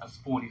 That's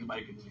the point he's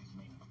making in his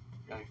meaning.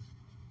 Okay?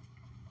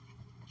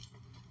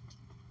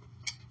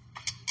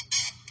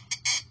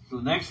 So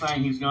the next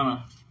thing he's going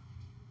to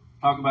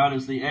talk about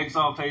is the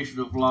exaltation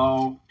of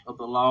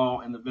the law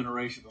and the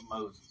veneration of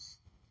Moses.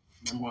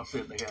 Remember what I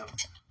said, they have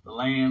the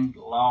land,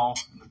 the law,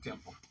 and the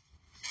temple.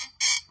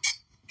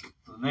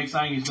 So the next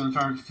thing he's going to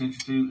turn his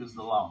attention to is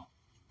the law.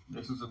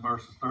 This is in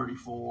verses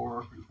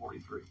 34 through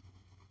 43.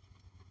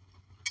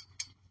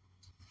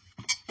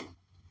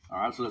 All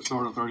right, so let's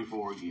start on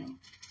 34 again.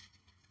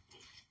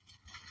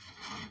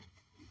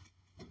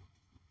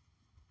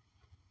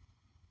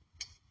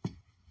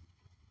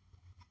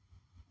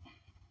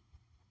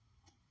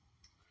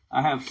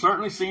 I have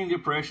certainly seen the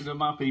oppression of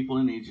my people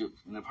in Egypt,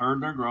 and have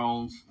heard their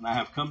groans, and I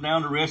have come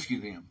down to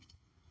rescue them.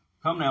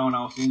 Come now, and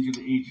I'll send you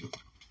to Egypt.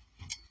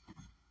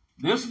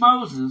 This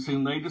Moses,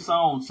 whom they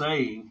disowned,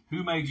 saying,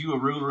 Who made you a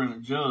ruler and a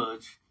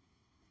judge,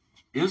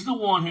 is the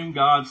one whom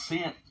God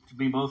sent to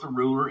be both a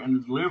ruler and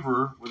a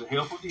deliverer with the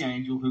help of the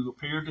angel who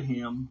appeared to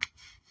him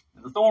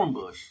in the thorn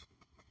bush.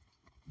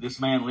 This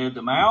man led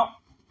them out,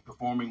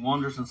 performing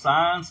wonders and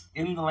signs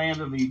in the land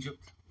of Egypt,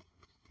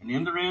 and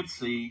in the Red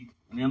Sea,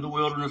 and in the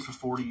wilderness for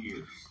 40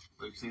 years.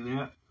 So you see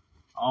that?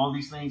 All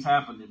these things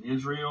happened in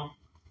Israel,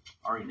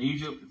 or in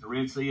Egypt, at the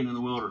Red Sea, and in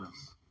the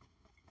wilderness.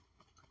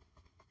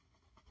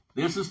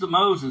 This is the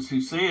Moses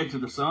who said to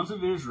the sons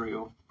of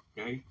Israel,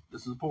 okay,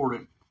 this is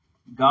important,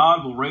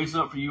 God will raise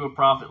up for you a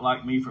prophet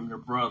like me from your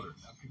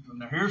brothers.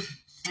 Now here's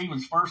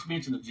Stephen's first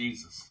mention of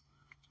Jesus.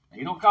 Now,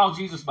 he don't call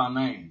Jesus by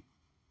name,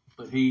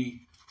 but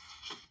he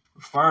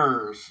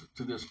refers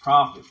to this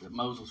prophet that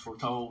Moses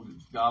foretold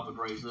that God would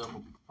raise up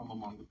from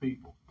among the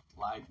people,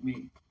 like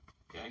me.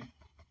 Okay?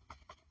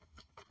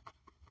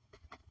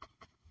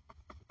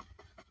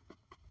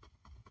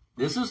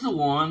 This is the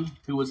one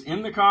who was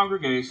in the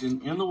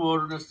congregation in the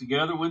wilderness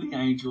together with the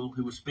angel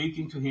who was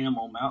speaking to him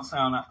on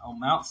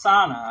Mount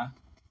Sinai,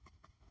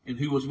 and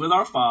who was with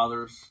our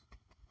fathers,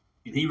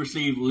 and he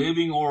received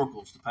living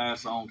oracles to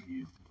pass on to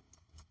you.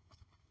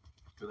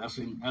 So that's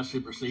him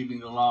receiving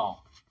the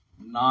law,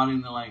 not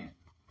in the land.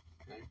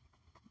 Okay?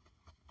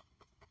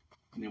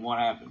 And then what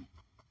happened?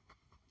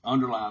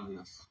 Underline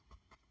this.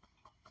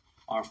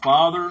 Our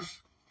fathers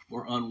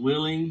were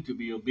unwilling to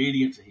be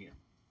obedient to him,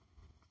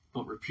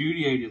 but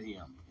repudiated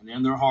him, and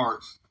in their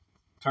hearts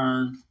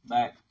turned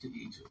back to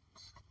Egypt,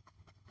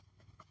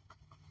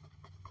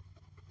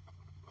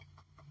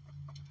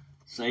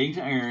 saying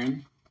to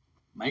Aaron,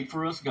 make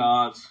for us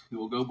gods who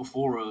will go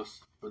before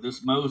us, for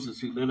this Moses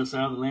who led us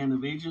out of the land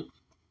of Egypt,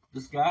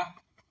 this guy,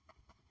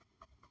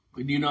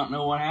 we do not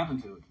know what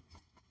happened to him.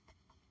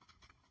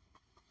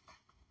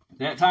 At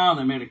that time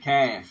they made a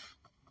calf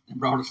and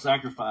brought a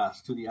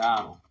sacrifice to the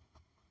idol,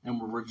 and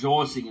were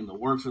rejoicing in the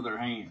works of their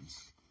hands.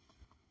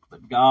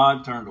 But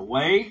God turned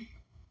away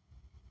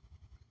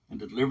and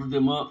delivered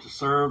them up to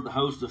serve the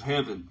host of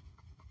heaven.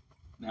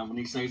 Now, when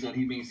he says that,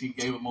 he means he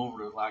gave them over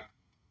to like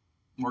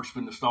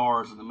worshiping the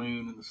stars and the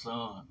moon and the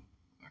sun,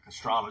 like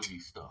astrology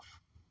stuff,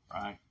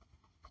 right?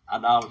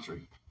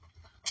 Idolatry.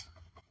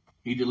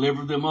 He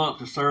delivered them up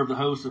to serve the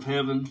host of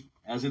heaven,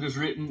 as it is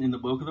written in the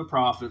book of the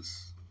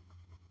prophets.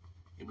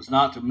 It was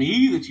not to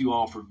me that you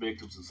offered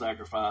victims and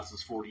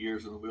sacrifices 40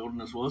 years in the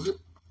wilderness, was it,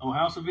 O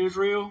house of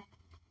Israel?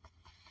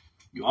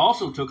 You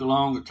also took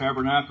along the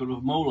tabernacle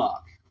of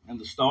Moloch and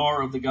the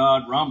star of the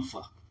god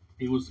Ramphah.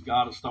 He was the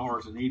god of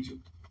stars in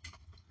Egypt.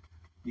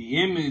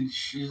 The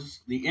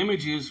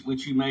images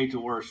which you made to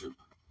worship.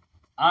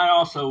 I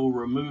also will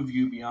remove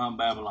you beyond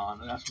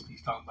Babylon. And that's what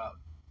he's talking about.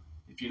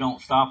 If you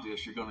don't stop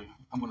this,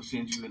 I'm going to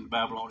send you into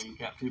Babylonian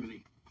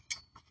captivity.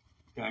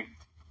 Okay?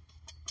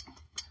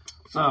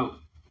 So,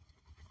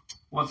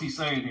 what's he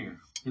saying here?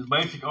 His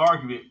basic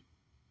argument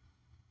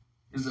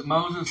is that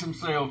Moses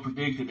himself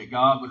predicted that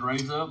God would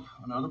raise up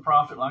another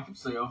prophet like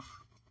himself,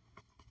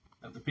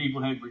 that the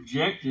people had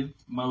rejected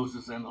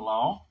Moses and the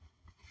law,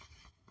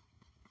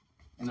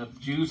 and that the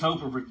Jews'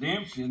 hope of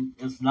redemption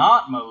is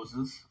not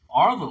Moses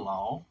or the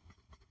law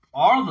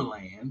or the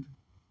land,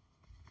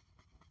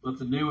 but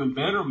the new and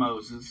better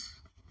Moses,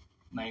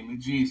 namely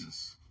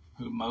Jesus,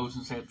 whom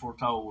Moses had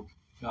foretold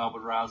God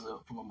would rise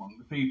up from among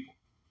the people.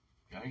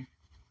 Okay?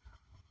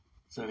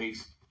 So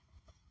he's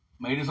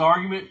made his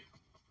argument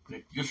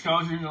that just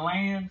because you're in the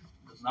land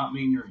does not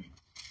mean you're in.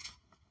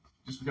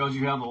 Just because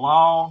you have the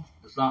law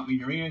does not mean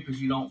you're in,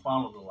 because you don't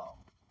follow the law.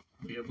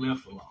 We have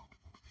left the law.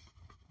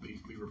 We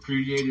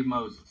repudiated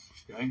Moses.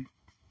 Okay?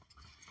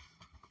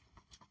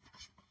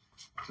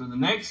 So the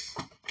next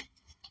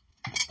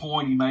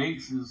point he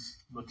makes is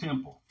the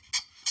temple.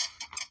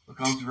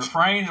 Because the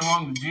refrain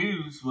among the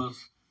Jews was,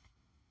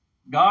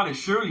 God is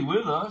surely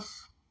with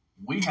us.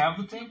 We have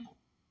the temple.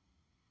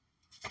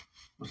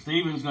 Well,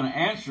 Stephen's going to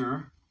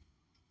answer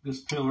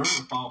this pillar of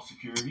false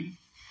security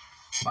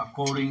by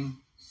quoting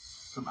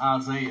some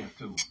Isaiah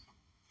to him.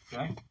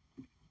 Okay?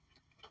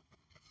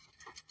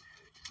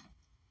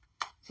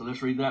 So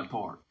let's read that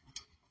part.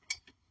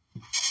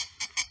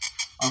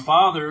 Our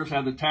fathers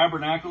had the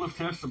tabernacle of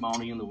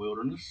testimony in the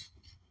wilderness,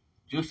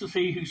 just as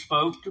he who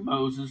spoke to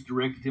Moses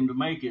directed him to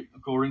make it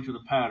according to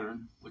the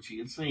pattern which he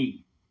had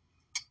seen.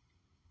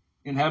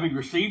 And having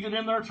received it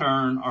in their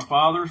turn, our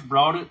fathers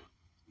brought it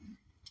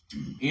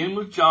in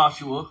with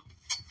Joshua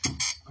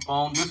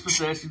upon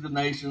dispossessing the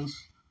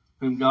nations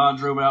whom God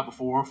drove out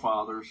before our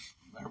fathers.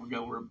 There we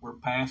go, we're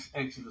past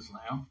Exodus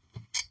now.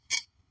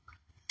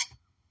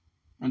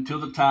 Until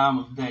the time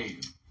of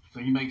David. So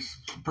he makes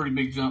pretty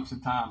big jumps in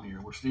time here.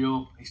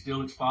 He's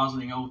still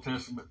expositing Old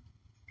Testament,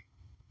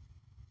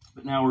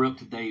 but now we're up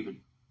to David.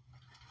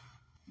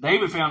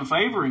 David found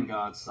favor in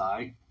God's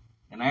sight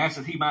and asked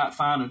that he might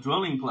find a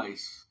dwelling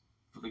place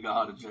for the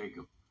God of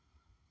Jacob.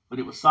 But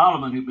it was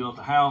Solomon who built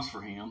a house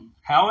for him.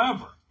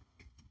 However,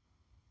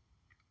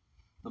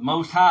 the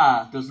Most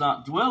High does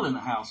not dwell in a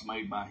house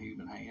made by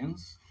human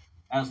hands,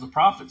 as the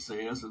prophet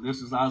says, and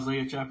this is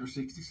Isaiah chapter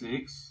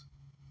 66.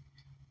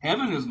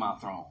 Heaven is my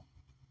throne,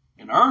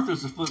 and earth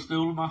is the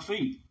footstool of my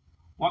feet.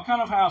 What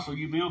kind of house will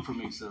you build for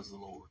me, says the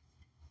Lord?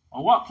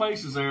 Or what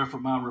place is there for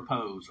my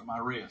repose or my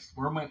rest?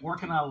 Where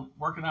can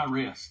I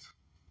rest?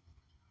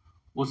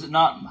 Was it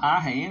not my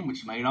hand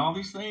which made all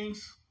these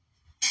things?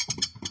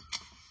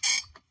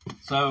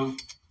 So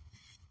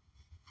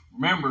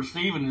remember,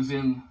 Stephen is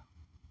in,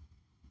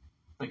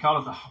 they call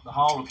it the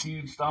Hall of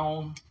Hewed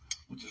Stone,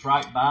 which is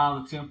right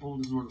by the temple.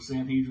 This is where the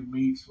Sanhedrin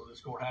meets, where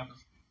this court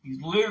happens.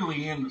 He's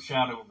literally in the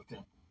shadow of the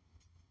temple.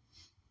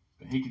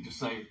 And he could just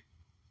say,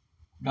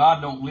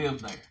 God don't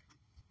live there.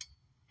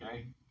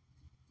 Okay?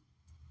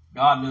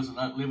 God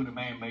doesn't live in a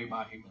man made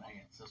by human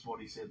hands. That's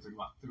what he said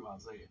through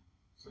Isaiah.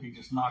 So he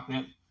just knocked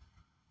that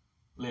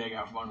leg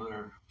out from under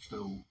their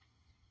stool.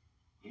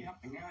 Yep,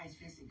 and now he's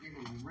fixing to get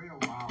him real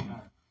wild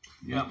up.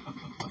 Yep.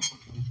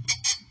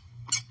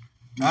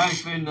 Now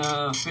he's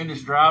been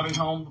finished driving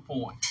home the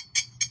point.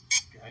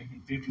 Okay,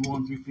 in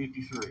 51 through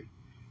 53.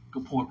 Go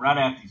point right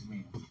at these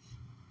men.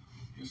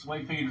 Just the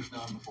way Peter's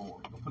done before.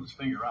 He'll put his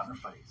finger right in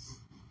their face.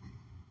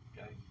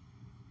 Okay.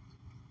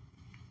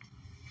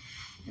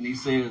 And he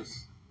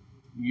says,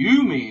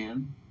 you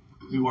men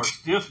who are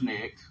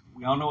stiff-necked,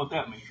 we all know what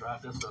that means, right?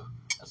 That's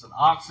an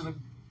ox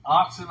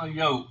and a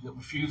yoke that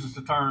refuses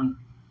to turn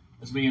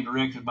as being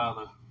directed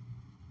by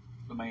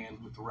the man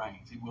with the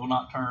reins. He will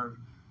not turn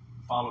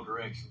and follow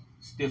direction.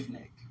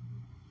 Stiff-necked.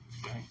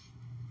 Okay?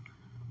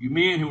 You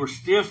men who are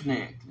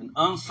stiff-necked and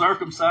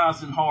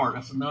uncircumcised in heart,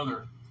 that's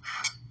another.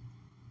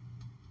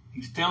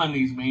 He's telling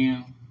these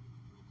men,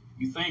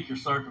 you think you're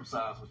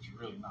circumcised, but you're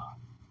really not.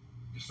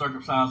 You're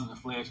circumcised in the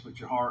flesh, but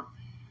your heart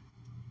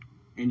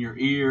and your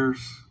ears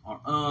are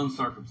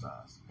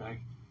uncircumcised. Okay?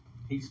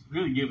 He's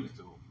really giving it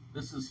to them.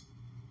 This is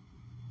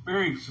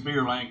very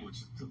severe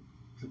language to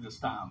this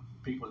time,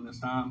 people in this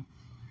time.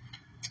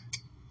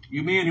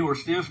 You men who are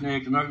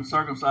stiff-necked and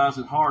uncircumcised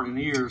in heart and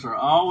ears are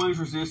always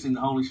resisting the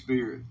Holy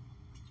Spirit.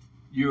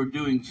 You are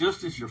doing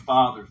just as your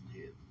fathers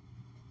did.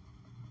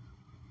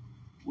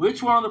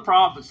 Which one of the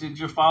prophets did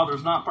your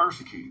fathers not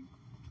persecute?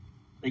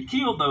 They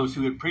killed those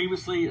who had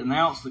previously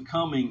announced the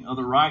coming of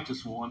the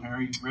righteous one.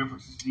 Here he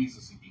references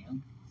Jesus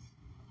again.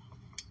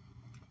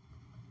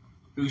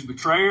 Whose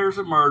betrayers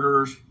and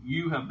murderers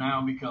you have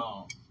now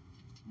become.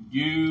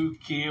 You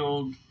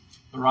killed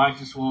the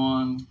righteous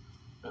one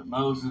that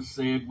Moses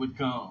said would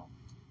come.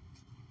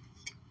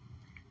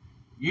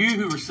 You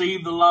who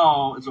received the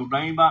law as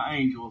ordained by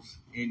angels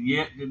and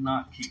yet did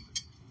not keep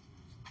it.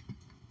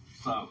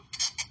 So,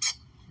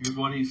 here's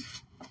what he's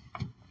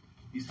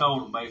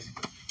told them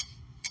basically.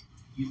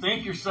 You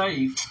think you're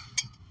safe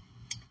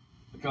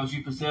because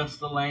you possess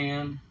the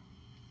land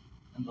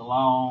and the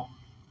law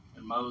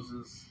and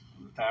Moses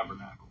and the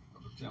tabernacle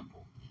or the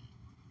temple.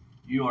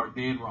 You are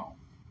dead wrong.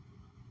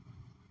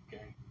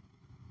 Okay?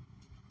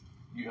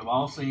 You have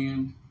all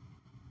sinned.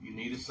 You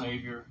need a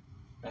Savior.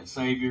 That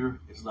Savior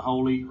is the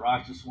holy,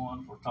 righteous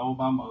one foretold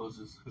by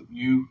Moses, whom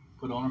you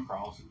put on a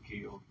cross and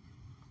killed.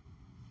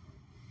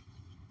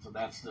 So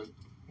that's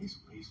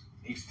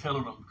he's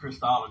telling them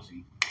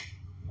Christology.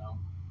 You know,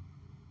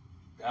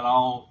 that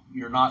all,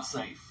 you're not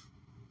safe.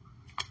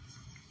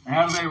 Now,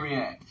 how do they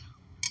react?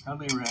 How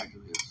do they react to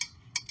this?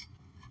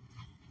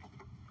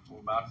 We're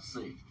about to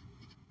see.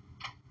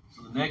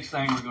 So the next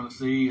thing we're going to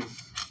see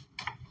is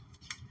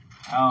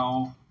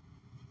how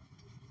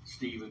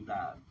Stephen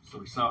died. So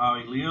we saw how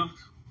he lived,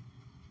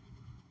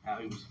 how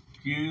he was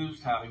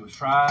accused, how he was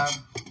tried,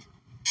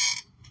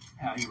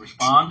 how he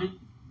responded,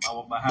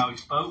 by how he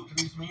spoke to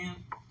these men.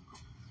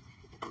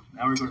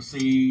 Now we're going to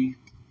see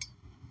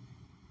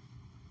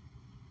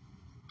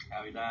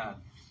how he died.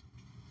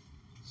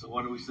 So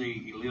what do we see?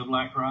 He lived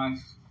like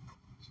Christ,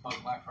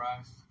 spoke like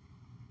Christ.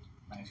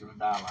 Now he's going to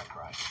die like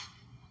Christ.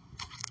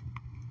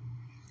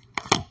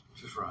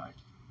 Which is right.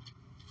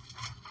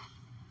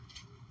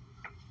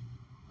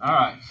 All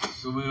right,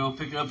 so we'll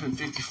pick up in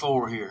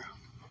 54 here.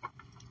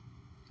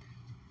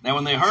 Now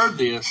when they heard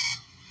this,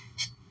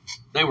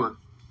 they were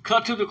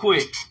cut to the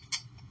quick.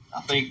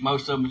 I think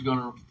most of them is going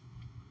to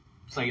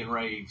say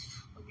enraged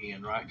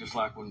again, right? Just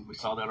like when we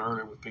saw that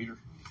earlier with Peter.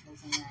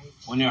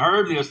 When they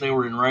heard this, they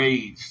were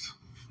enraged,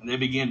 and they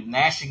began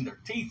gnashing their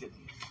teeth at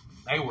him.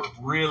 They were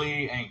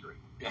really angry.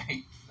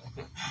 Okay?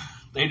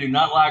 They do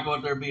not like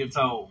what they're being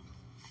told.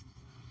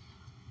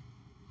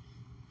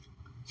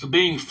 So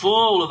being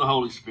full of the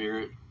Holy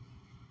Spirit,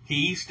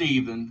 he,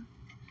 Stephen,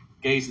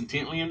 gazed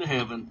intently into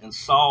heaven and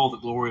saw the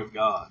glory of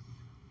God,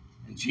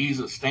 and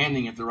Jesus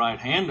standing at the right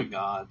hand of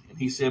God. And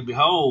he said,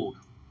 behold,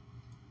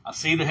 I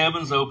see the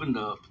heavens opened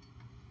up,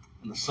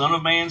 and the Son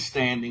of Man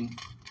standing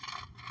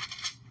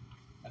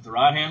at the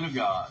right hand of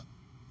God.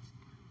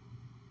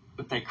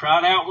 But they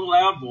cried out with a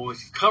loud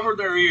voice, covered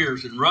their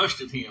ears, and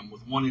rushed at him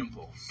with one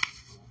impulse.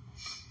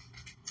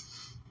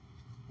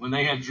 When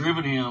they had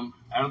driven him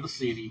out of the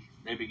city,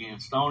 they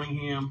began stoning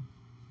him,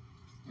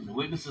 and the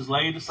witnesses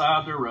laid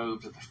aside their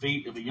robes at the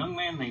feet of a young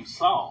man named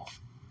Saul.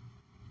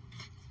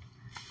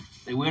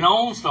 They went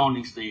on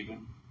stoning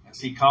Stephen, as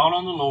he called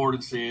on the Lord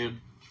and said,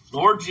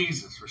 Lord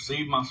Jesus,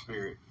 receive my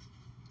spirit.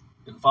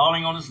 Then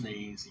falling on his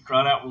knees, he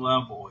cried out with a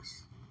loud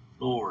voice,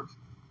 Lord,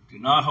 do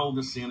not hold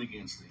this sin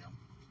against them.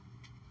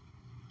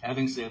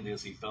 Having said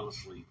this, he fell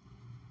asleep.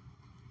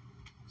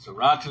 So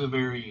right to the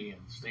very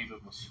end, Stephen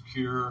was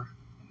secure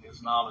in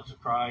his knowledge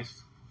of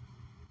Christ,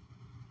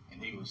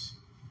 and he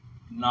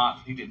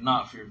did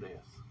not fear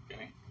death.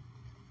 Okay?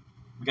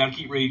 we got to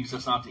keep reading because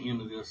that's not the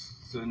end of this.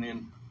 So, and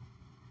then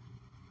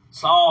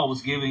Saul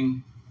was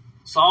in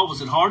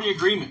hearty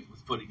agreement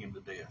with putting him to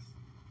death.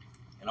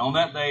 And on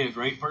that day, a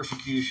great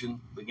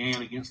persecution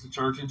began against the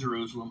church in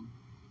Jerusalem,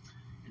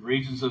 in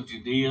regions of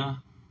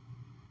Judea.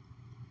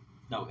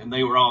 No, and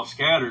they were all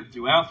scattered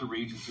throughout the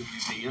regions of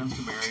Judea and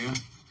Samaria,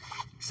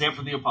 except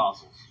for the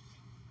apostles.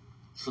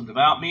 Some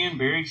devout men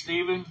buried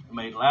Stephen and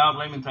made loud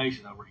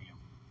lamentation over him.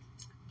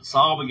 But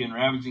Saul began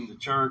ravaging the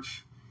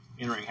church,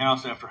 entering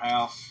house after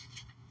house,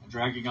 and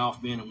dragging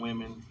off men and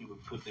women. He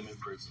would put them in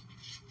prison.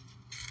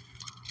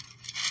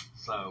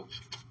 So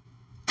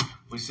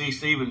we see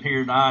Stephen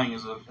here dying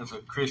as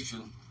a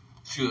Christian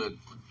should,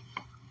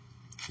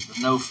 with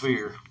no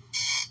fear.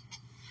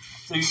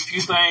 So a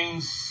few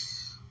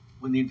things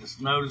we need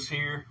to notice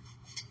here.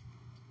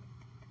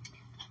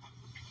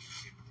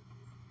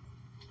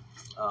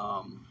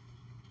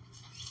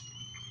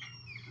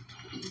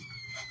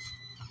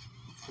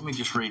 Let me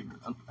just read.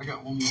 I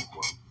got one more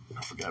quote.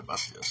 I forgot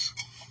about this,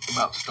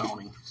 about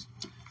stoning.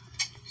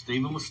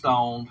 Stephen was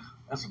stoned.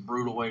 That's a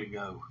brutal way to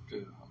go,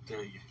 too, I'll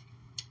tell you.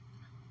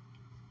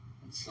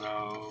 And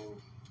so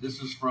this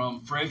is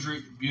from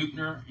Frederick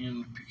Buechner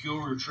in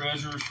Peculiar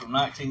Treasures from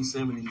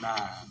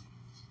 1979.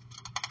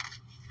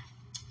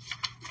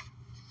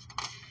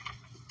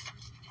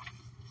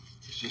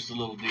 It's just a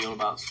little deal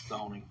about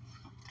stoning.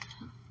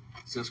 It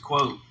says,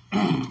 quote,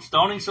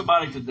 stoning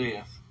somebody to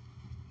death,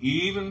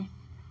 even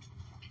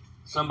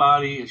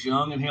somebody as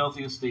young and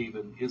healthy as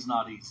Stephen, is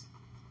not easy.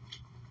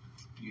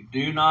 You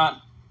do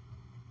not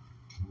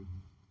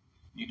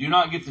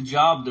get the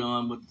job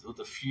done with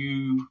the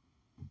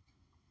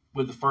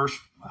first.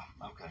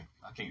 Okay,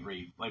 I can't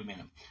read. Wait a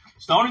minute.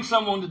 Stoning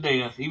someone to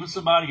death, even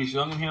somebody as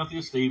young and healthy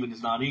as Stephen,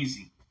 is not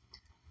easy.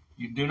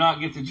 You do not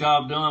get the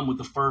job done with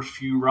the first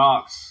few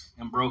rocks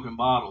and broken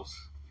bottles.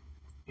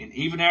 And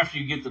even after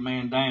you get the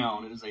man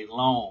down, it is a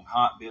long,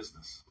 hot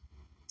business.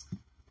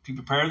 To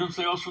prepare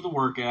themselves for the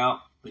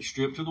workout, they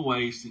stripped to the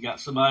waist and got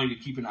somebody to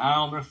keep an eye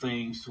on their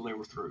things till they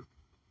were through.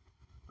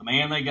 The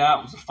man they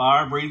got was a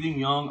fire-breathing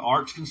young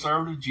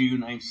arch-conservative Jew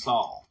named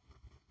Saul.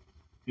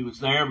 He was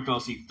there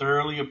because he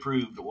thoroughly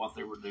approved of what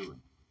they were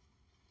doing.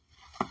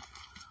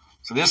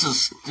 So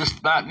this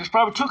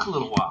probably took a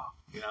little while.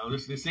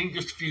 This ain't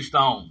just a few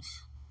stones.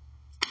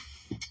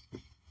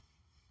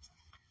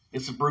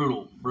 It's a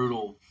brutal,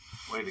 brutal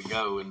way to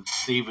go. And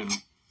Stephen,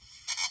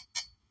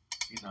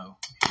 I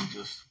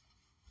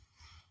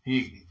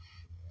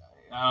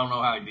don't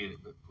know how he did it,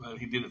 but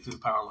he did it through the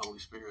power of the Holy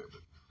Spirit.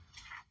 But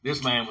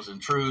this man was in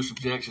true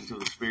subjection to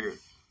the Spirit.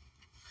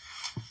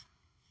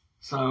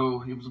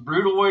 So it was a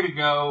brutal way to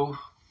go.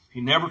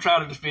 He never tried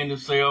to defend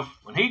himself.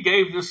 When he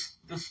gave this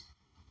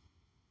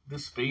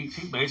speech,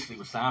 he basically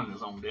was signing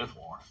his own death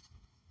warrant.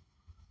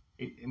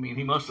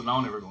 He must have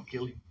known they were going to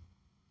kill him.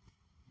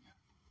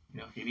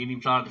 He didn't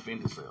even try to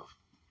defend himself.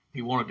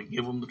 He wanted to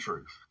give them the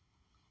truth.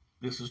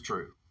 This is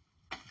true.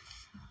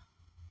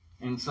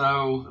 And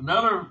so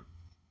another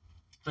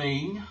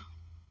thing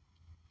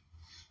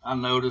I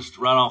noticed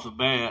right off the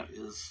bat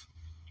is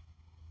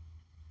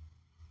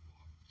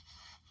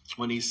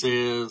when he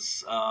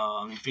says,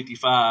 in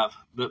 55,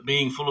 but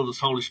being full of this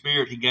Holy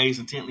Spirit, he gazed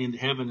intently into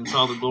heaven and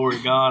saw the glory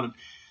of God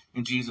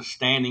and Jesus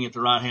standing at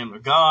the right hand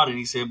of God. And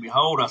he said,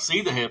 behold, I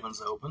see the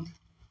heavens opened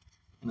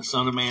and the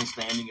Son of Man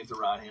standing at the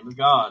right hand of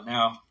God.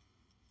 Now,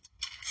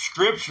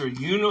 Scripture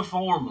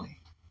uniformly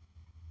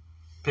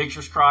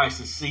pictures Christ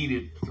as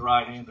seated at the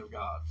right hand of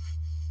God.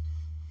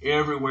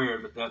 Everywhere,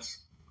 but that's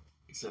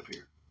except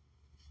here.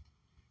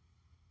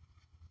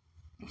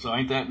 And so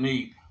ain't that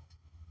neat?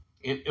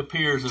 It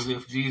appears as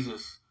if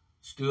Jesus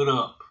stood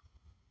up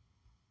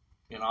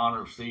in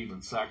honor of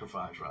Stephen's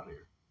sacrifice right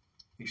here.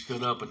 He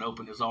stood up and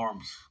opened his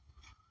arms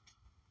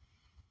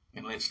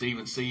and let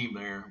Stephen see him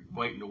there,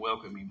 waiting to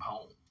welcome him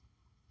home.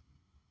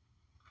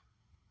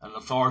 And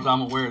as far as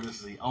I'm aware, this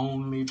is the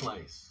only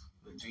place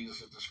that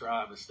Jesus is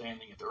described as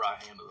standing at the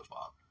right hand of the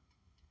Father.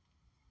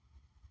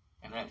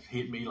 And that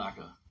hit me like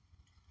a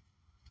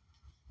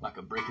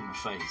brick in the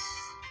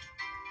face.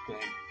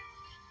 Okay.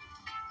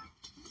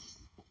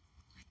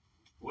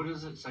 What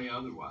does it say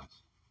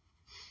otherwise?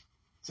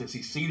 It says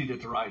he's seated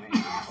at the right hand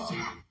of the Father.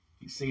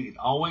 He's seated.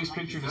 Always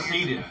pictured as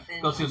seated Finished.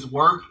 because his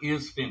work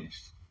is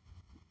finished.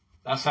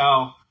 That's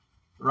how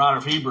the writer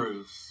of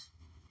Hebrews,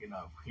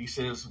 he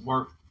says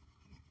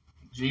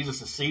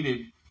Jesus is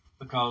seated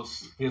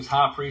because his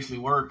high priestly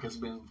work has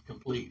been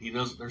complete.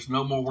 There's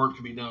no more work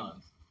to be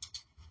done.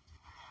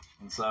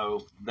 And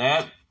so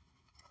that,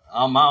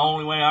 my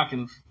only way I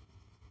can,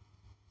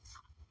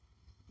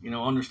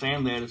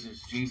 understand that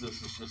is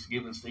Jesus is just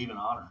giving Stephen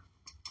honor.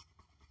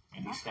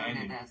 And he's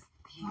standing. As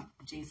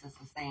Jesus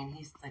is saying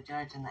he's the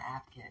judge and the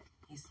advocate.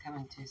 He's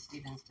coming to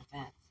Stephen's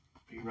defense.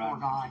 You're right,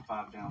 God.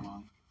 55 down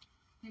on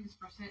He was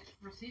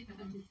receiving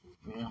them.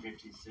 Yeah.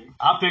 56.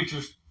 I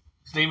picture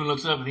Stephen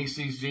looks up and he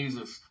sees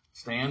Jesus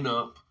stand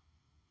up.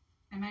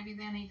 And maybe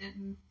then he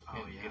didn't.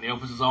 Oh, yeah. And he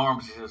opens his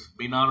arms and he says,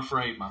 be not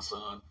afraid, my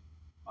son.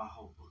 My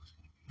whole book's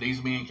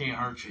These men can't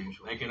hurt you.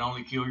 They can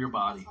only kill your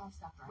body. That's all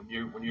stuff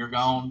right When you're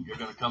gone, you're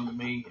going to come to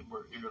me, and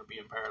you're going to be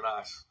in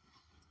paradise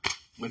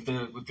with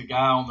the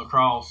guy on the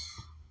cross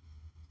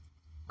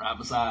right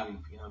beside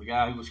him. You know, the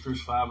guy who was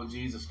crucified with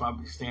Jesus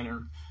probably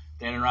standing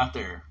right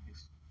there.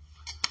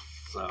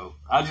 So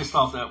I just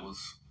thought that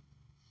was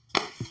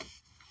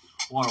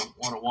what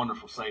a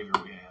wonderful Savior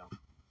we have,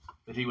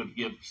 that he would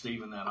give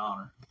Stephen that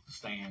honor to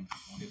stand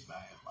on his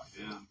behalf like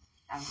that. Yeah.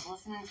 I was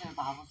listening to a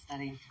Bible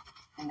study,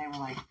 and they were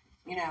like,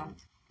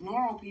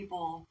 normal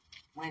people,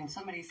 when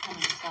somebody's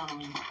coming to stone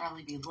them, you'd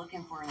probably be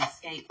looking for an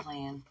escape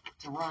plan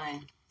to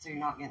run so you're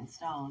not getting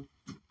stoned.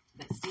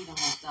 But Stephen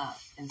looked up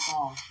and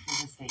saw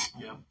his escape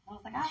plan. Yep. I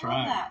was like, That's I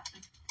love right.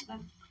 that.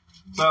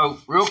 So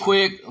real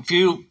quick, a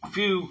few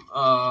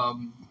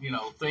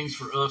things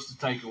for us to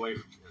take away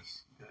from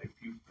this. Okay,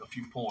 a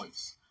few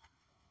points.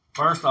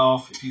 First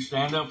off, if you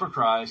stand up for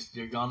Christ,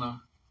 you're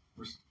gonna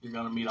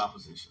meet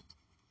opposition.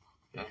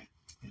 Okay,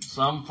 in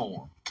some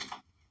form.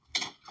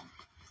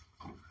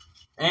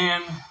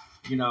 And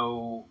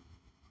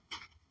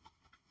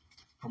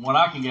from what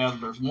I can gather,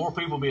 there's more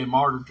people being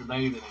martyred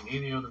today than in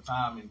any other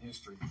time in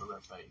history for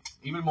their faith,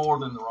 even more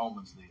than the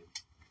Romans did.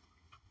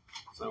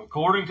 So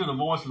according to the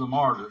Voice of the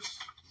Martyrs,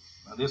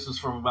 now this is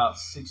from about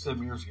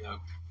 6-7 years ago,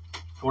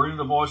 according to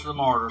the Voice of the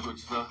Martyrs,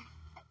 which is a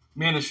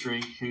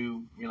ministry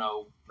who,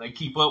 they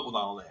keep up with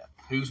all that.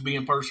 Who's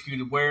being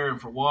persecuted where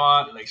and for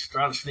what, and they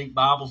try to sneak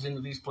Bibles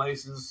into these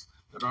places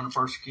that are under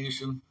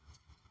persecution.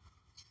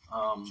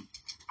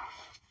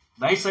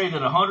 They say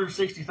that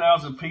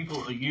 160,000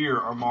 people a year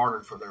are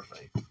martyred for their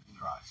faith in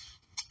Christ.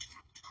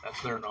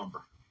 That's their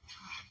number.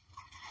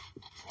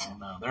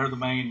 And they're the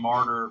main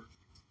martyr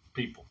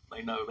people.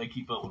 They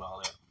keep up with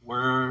all that.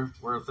 Where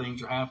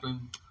things are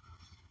happening.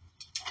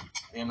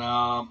 And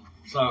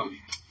so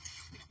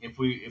if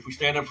we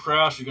stand up for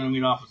Christ, you're going to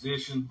meet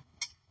opposition.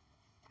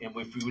 And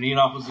if we need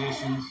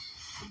oppositions,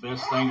 the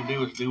best thing to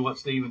do is do what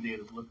Stephen did,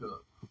 is look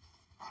up.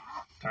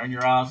 Turn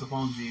your eyes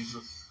upon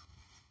Jesus.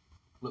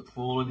 Look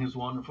full in his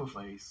wonderful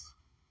face.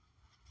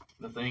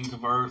 The things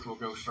of earth will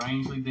grow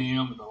strangely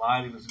dim in the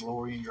light of his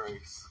glory and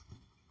grace.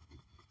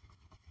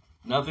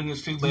 Nothing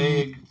is too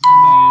big, too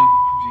bad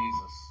for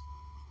Jesus.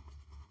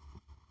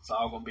 It's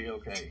all going to be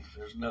okay.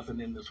 There's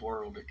nothing in this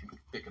world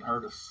that can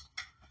hurt us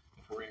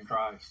if we're in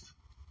Christ.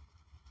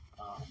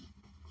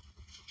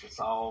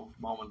 It's all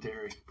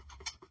momentary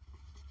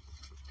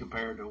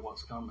compared to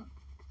what's coming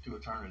to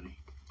eternity.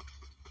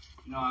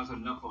 I was a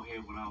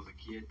knucklehead when I was a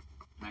kid,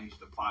 and I used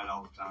to fight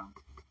all the time.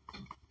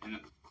 And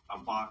I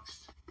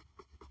boxed,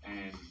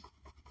 and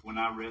when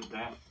I read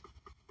that,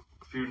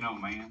 fear no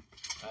man,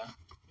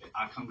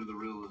 I come to the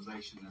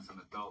realization as an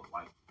adult,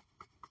 like,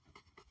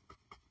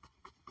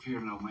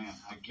 fear no man.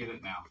 I get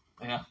it now.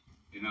 Yeah.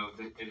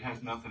 It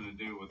has nothing to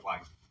do with,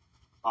 like,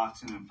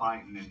 boxing and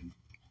fighting and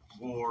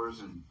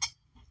wars and,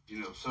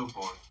 so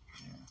forth.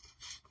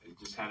 Yeah. It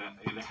just had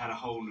a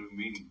whole new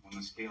meaning. When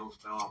the scales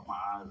fell off my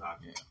eyes,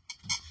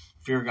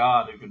 fear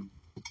God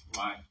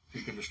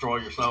who can destroy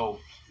your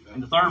soul.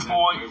 And the third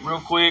point,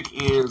 real quick,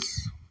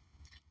 is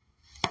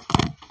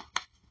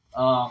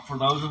for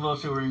those of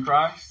us who are in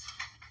Christ,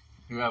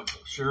 who have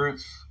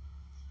assurance,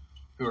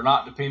 who are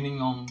not depending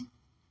on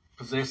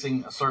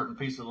possessing a certain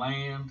piece of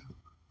land,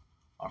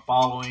 or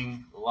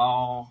following the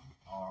law,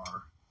 or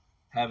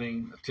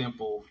having a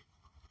temple,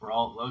 for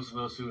all those of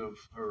us who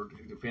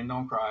depend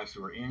on Christ,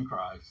 who are in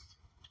Christ,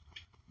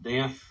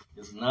 death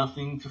is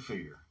nothing to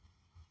fear.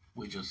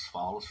 We just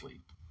fall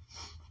asleep.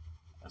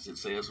 As it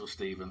says with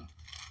Stephen.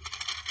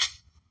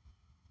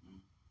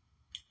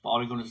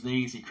 Falling on his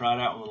knees, he cried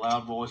out with a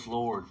loud voice,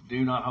 Lord,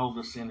 do not hold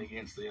this sin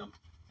against them.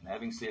 And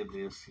having said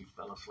this, he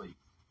fell asleep.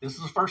 This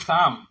is the first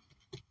time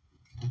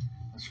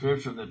in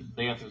Scripture that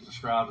death is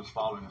described as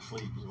falling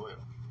asleep as well.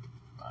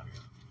 Right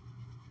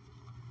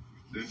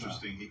here. It's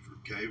interesting, he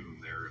forgave him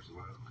there as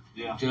well.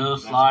 Yeah,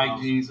 just like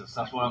Jesus.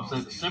 That's what I'm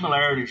saying. The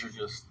similarities are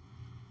just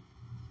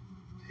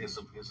his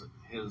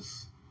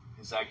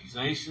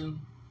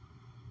accusation,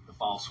 the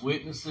false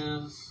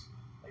witnesses.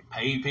 They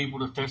paid people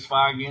to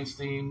testify against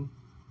him.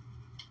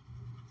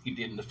 He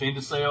didn't defend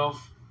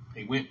himself.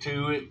 He went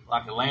to it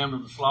like a lamb to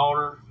the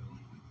slaughter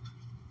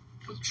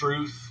with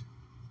truth.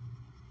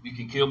 You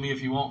can kill me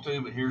if you want to,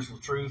 but here's the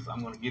truth.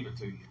 I'm going to give it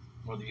to you,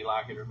 whether you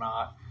like it or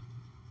not.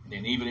 And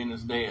then even in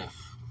his death,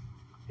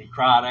 he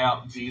cried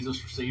out,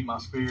 Jesus, receive my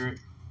spirit.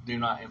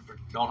 Don't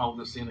hold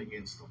this sin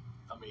against them.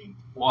 I mean,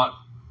 what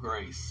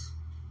grace,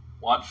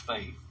 what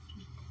faith,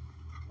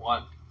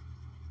 what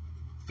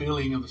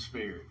filling of the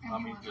Spirit.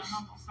 And he was a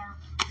humble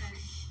servant too.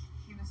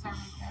 He was serving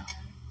God.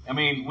 I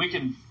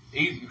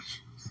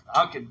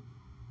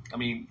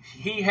mean,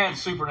 he had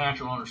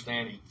supernatural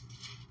understanding.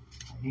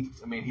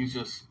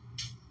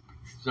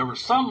 There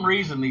was some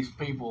reason these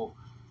people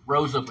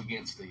rose up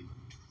against Stephen.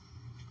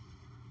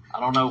 I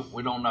don't know.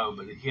 We don't know,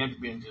 but he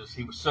had been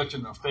he was such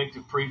an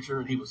effective preacher,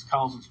 and he was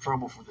causing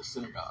trouble for the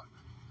synagogue.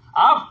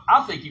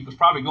 I think he was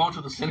probably going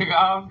to the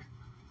synagogue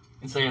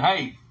and saying,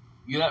 hey,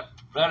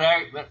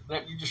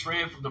 that you just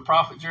read from the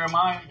prophet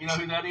Jeremiah, you know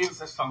who that is?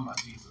 That's talking about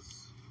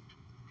Jesus.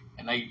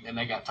 and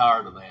they got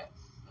tired of that.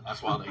 And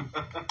that's why they.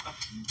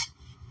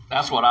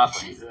 That's what I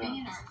think. Just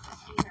being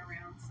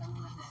around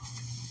someone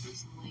that's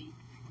personally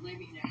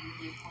living a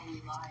really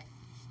holy life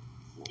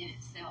in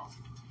itself